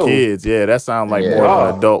the something for show. kids. Yeah, that sounds like Yeah. more of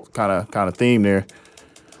an adult kind of theme there.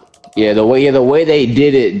 Yeah, the way they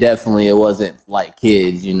did it, definitely it wasn't like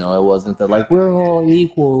kids. You know, it wasn't the like we're all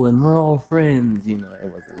equal and we're all friends. You know, it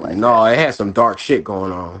wasn't like No, it had some dark shit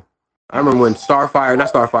going on. I remember when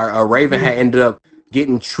Raven had ended up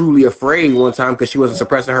getting truly afraid one time because she wasn't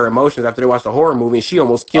suppressing her emotions after they watched the horror movie, and she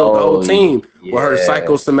almost killed the whole team with her yeah.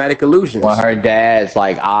 psychosomatic illusions. when her dad's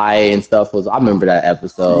like eye and stuff was. I remember that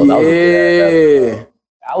episode. That was a good Yeah. episode.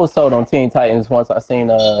 I was sold on Teen Titans once I seen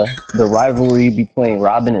the rivalry between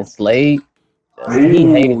Robin and Slade. He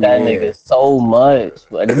hated that nigga so much,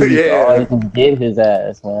 but he used to always get his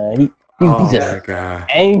ass, man. He Oh just my god.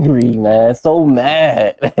 angry, man, so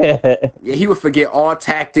mad. Yeah, he would forget all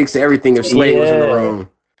tactics and everything if Slade was in the Yeah. room.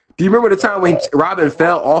 Do you remember the time when Robin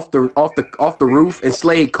fell off the roof and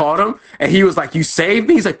Slade caught him and he was like, "You saved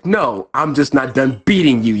me"? He's like, "No, I'm just not done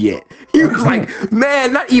beating you yet." He was like,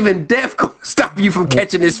 "Man, not even death gonna stop you from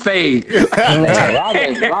catching this fade."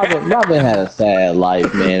 Man, Robin had a sad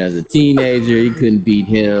life, man. As a teenager, he couldn't beat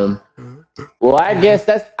him. Well, I guess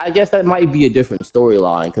that might be a different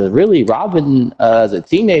storyline because really, Robin as a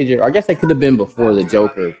teenager, I guess that could have been before the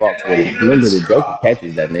Joker fucks with him. Remember, the Joker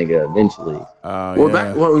catches that nigga eventually.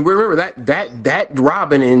 Remember that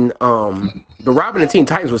Robin in the Robin in Teen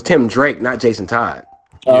Titans was Tim Drake, not Jason Todd.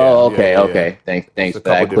 Oh, okay. Thanks for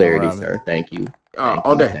that clarity, Robins. sir. Thank you.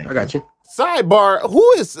 All day, I got you. Sidebar: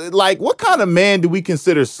 who is like? What kind of man do we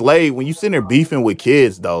consider Slade when you sitting there beefing with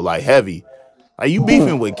kids though? Like heavy. Are you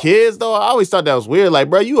beefing with kids though? I always thought that was weird. Like,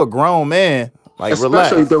 bro, you a grown man. Like,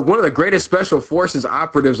 Especially relax. one of the greatest special forces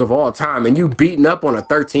operatives of all time, and you beating up on a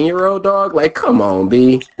 13-year-old dog? Like, come on,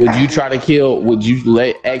 B. Would you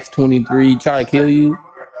let X-23 try to kill you?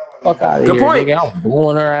 Fuck out of Good here, point. nigga. I'm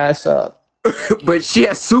blowing her ass up. But she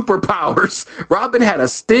has superpowers. Robin had a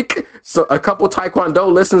stick, so a couple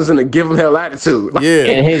Taekwondo lessons, and a give him hell attitude. Like, Yeah.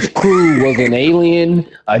 And his crew was an alien,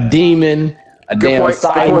 a demon, a damn point.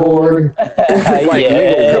 cyborg. Like,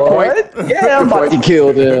 Yeah. Good point. what? Yeah, I'm about to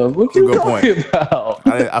kill them. What you Good point. talking about?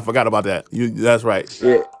 I forgot about that. That's right.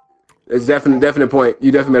 Yeah, it's definite point.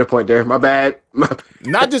 You definitely made a point there. My bad.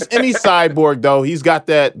 Not just any cyborg though. He's got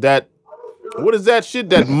that. What is that shit?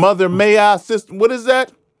 That Mother May I system? What is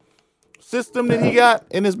that system that he got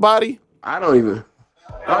in his body? I don't even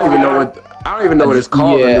know what it's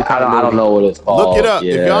called. Yeah, I don't know what it's called. Look it up.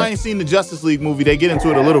 Yeah. If y'all ain't seen the Justice League movie, they get into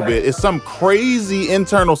it a little bit. It's some crazy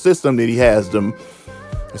internal system that he has.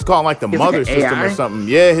 It's called like the Is it Mother an system AI? or something.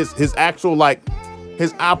 Yeah, his actual like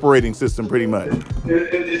his operating system, pretty much.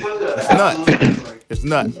 It's nuts. It's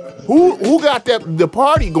nuts. Who got the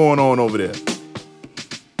party going on over there?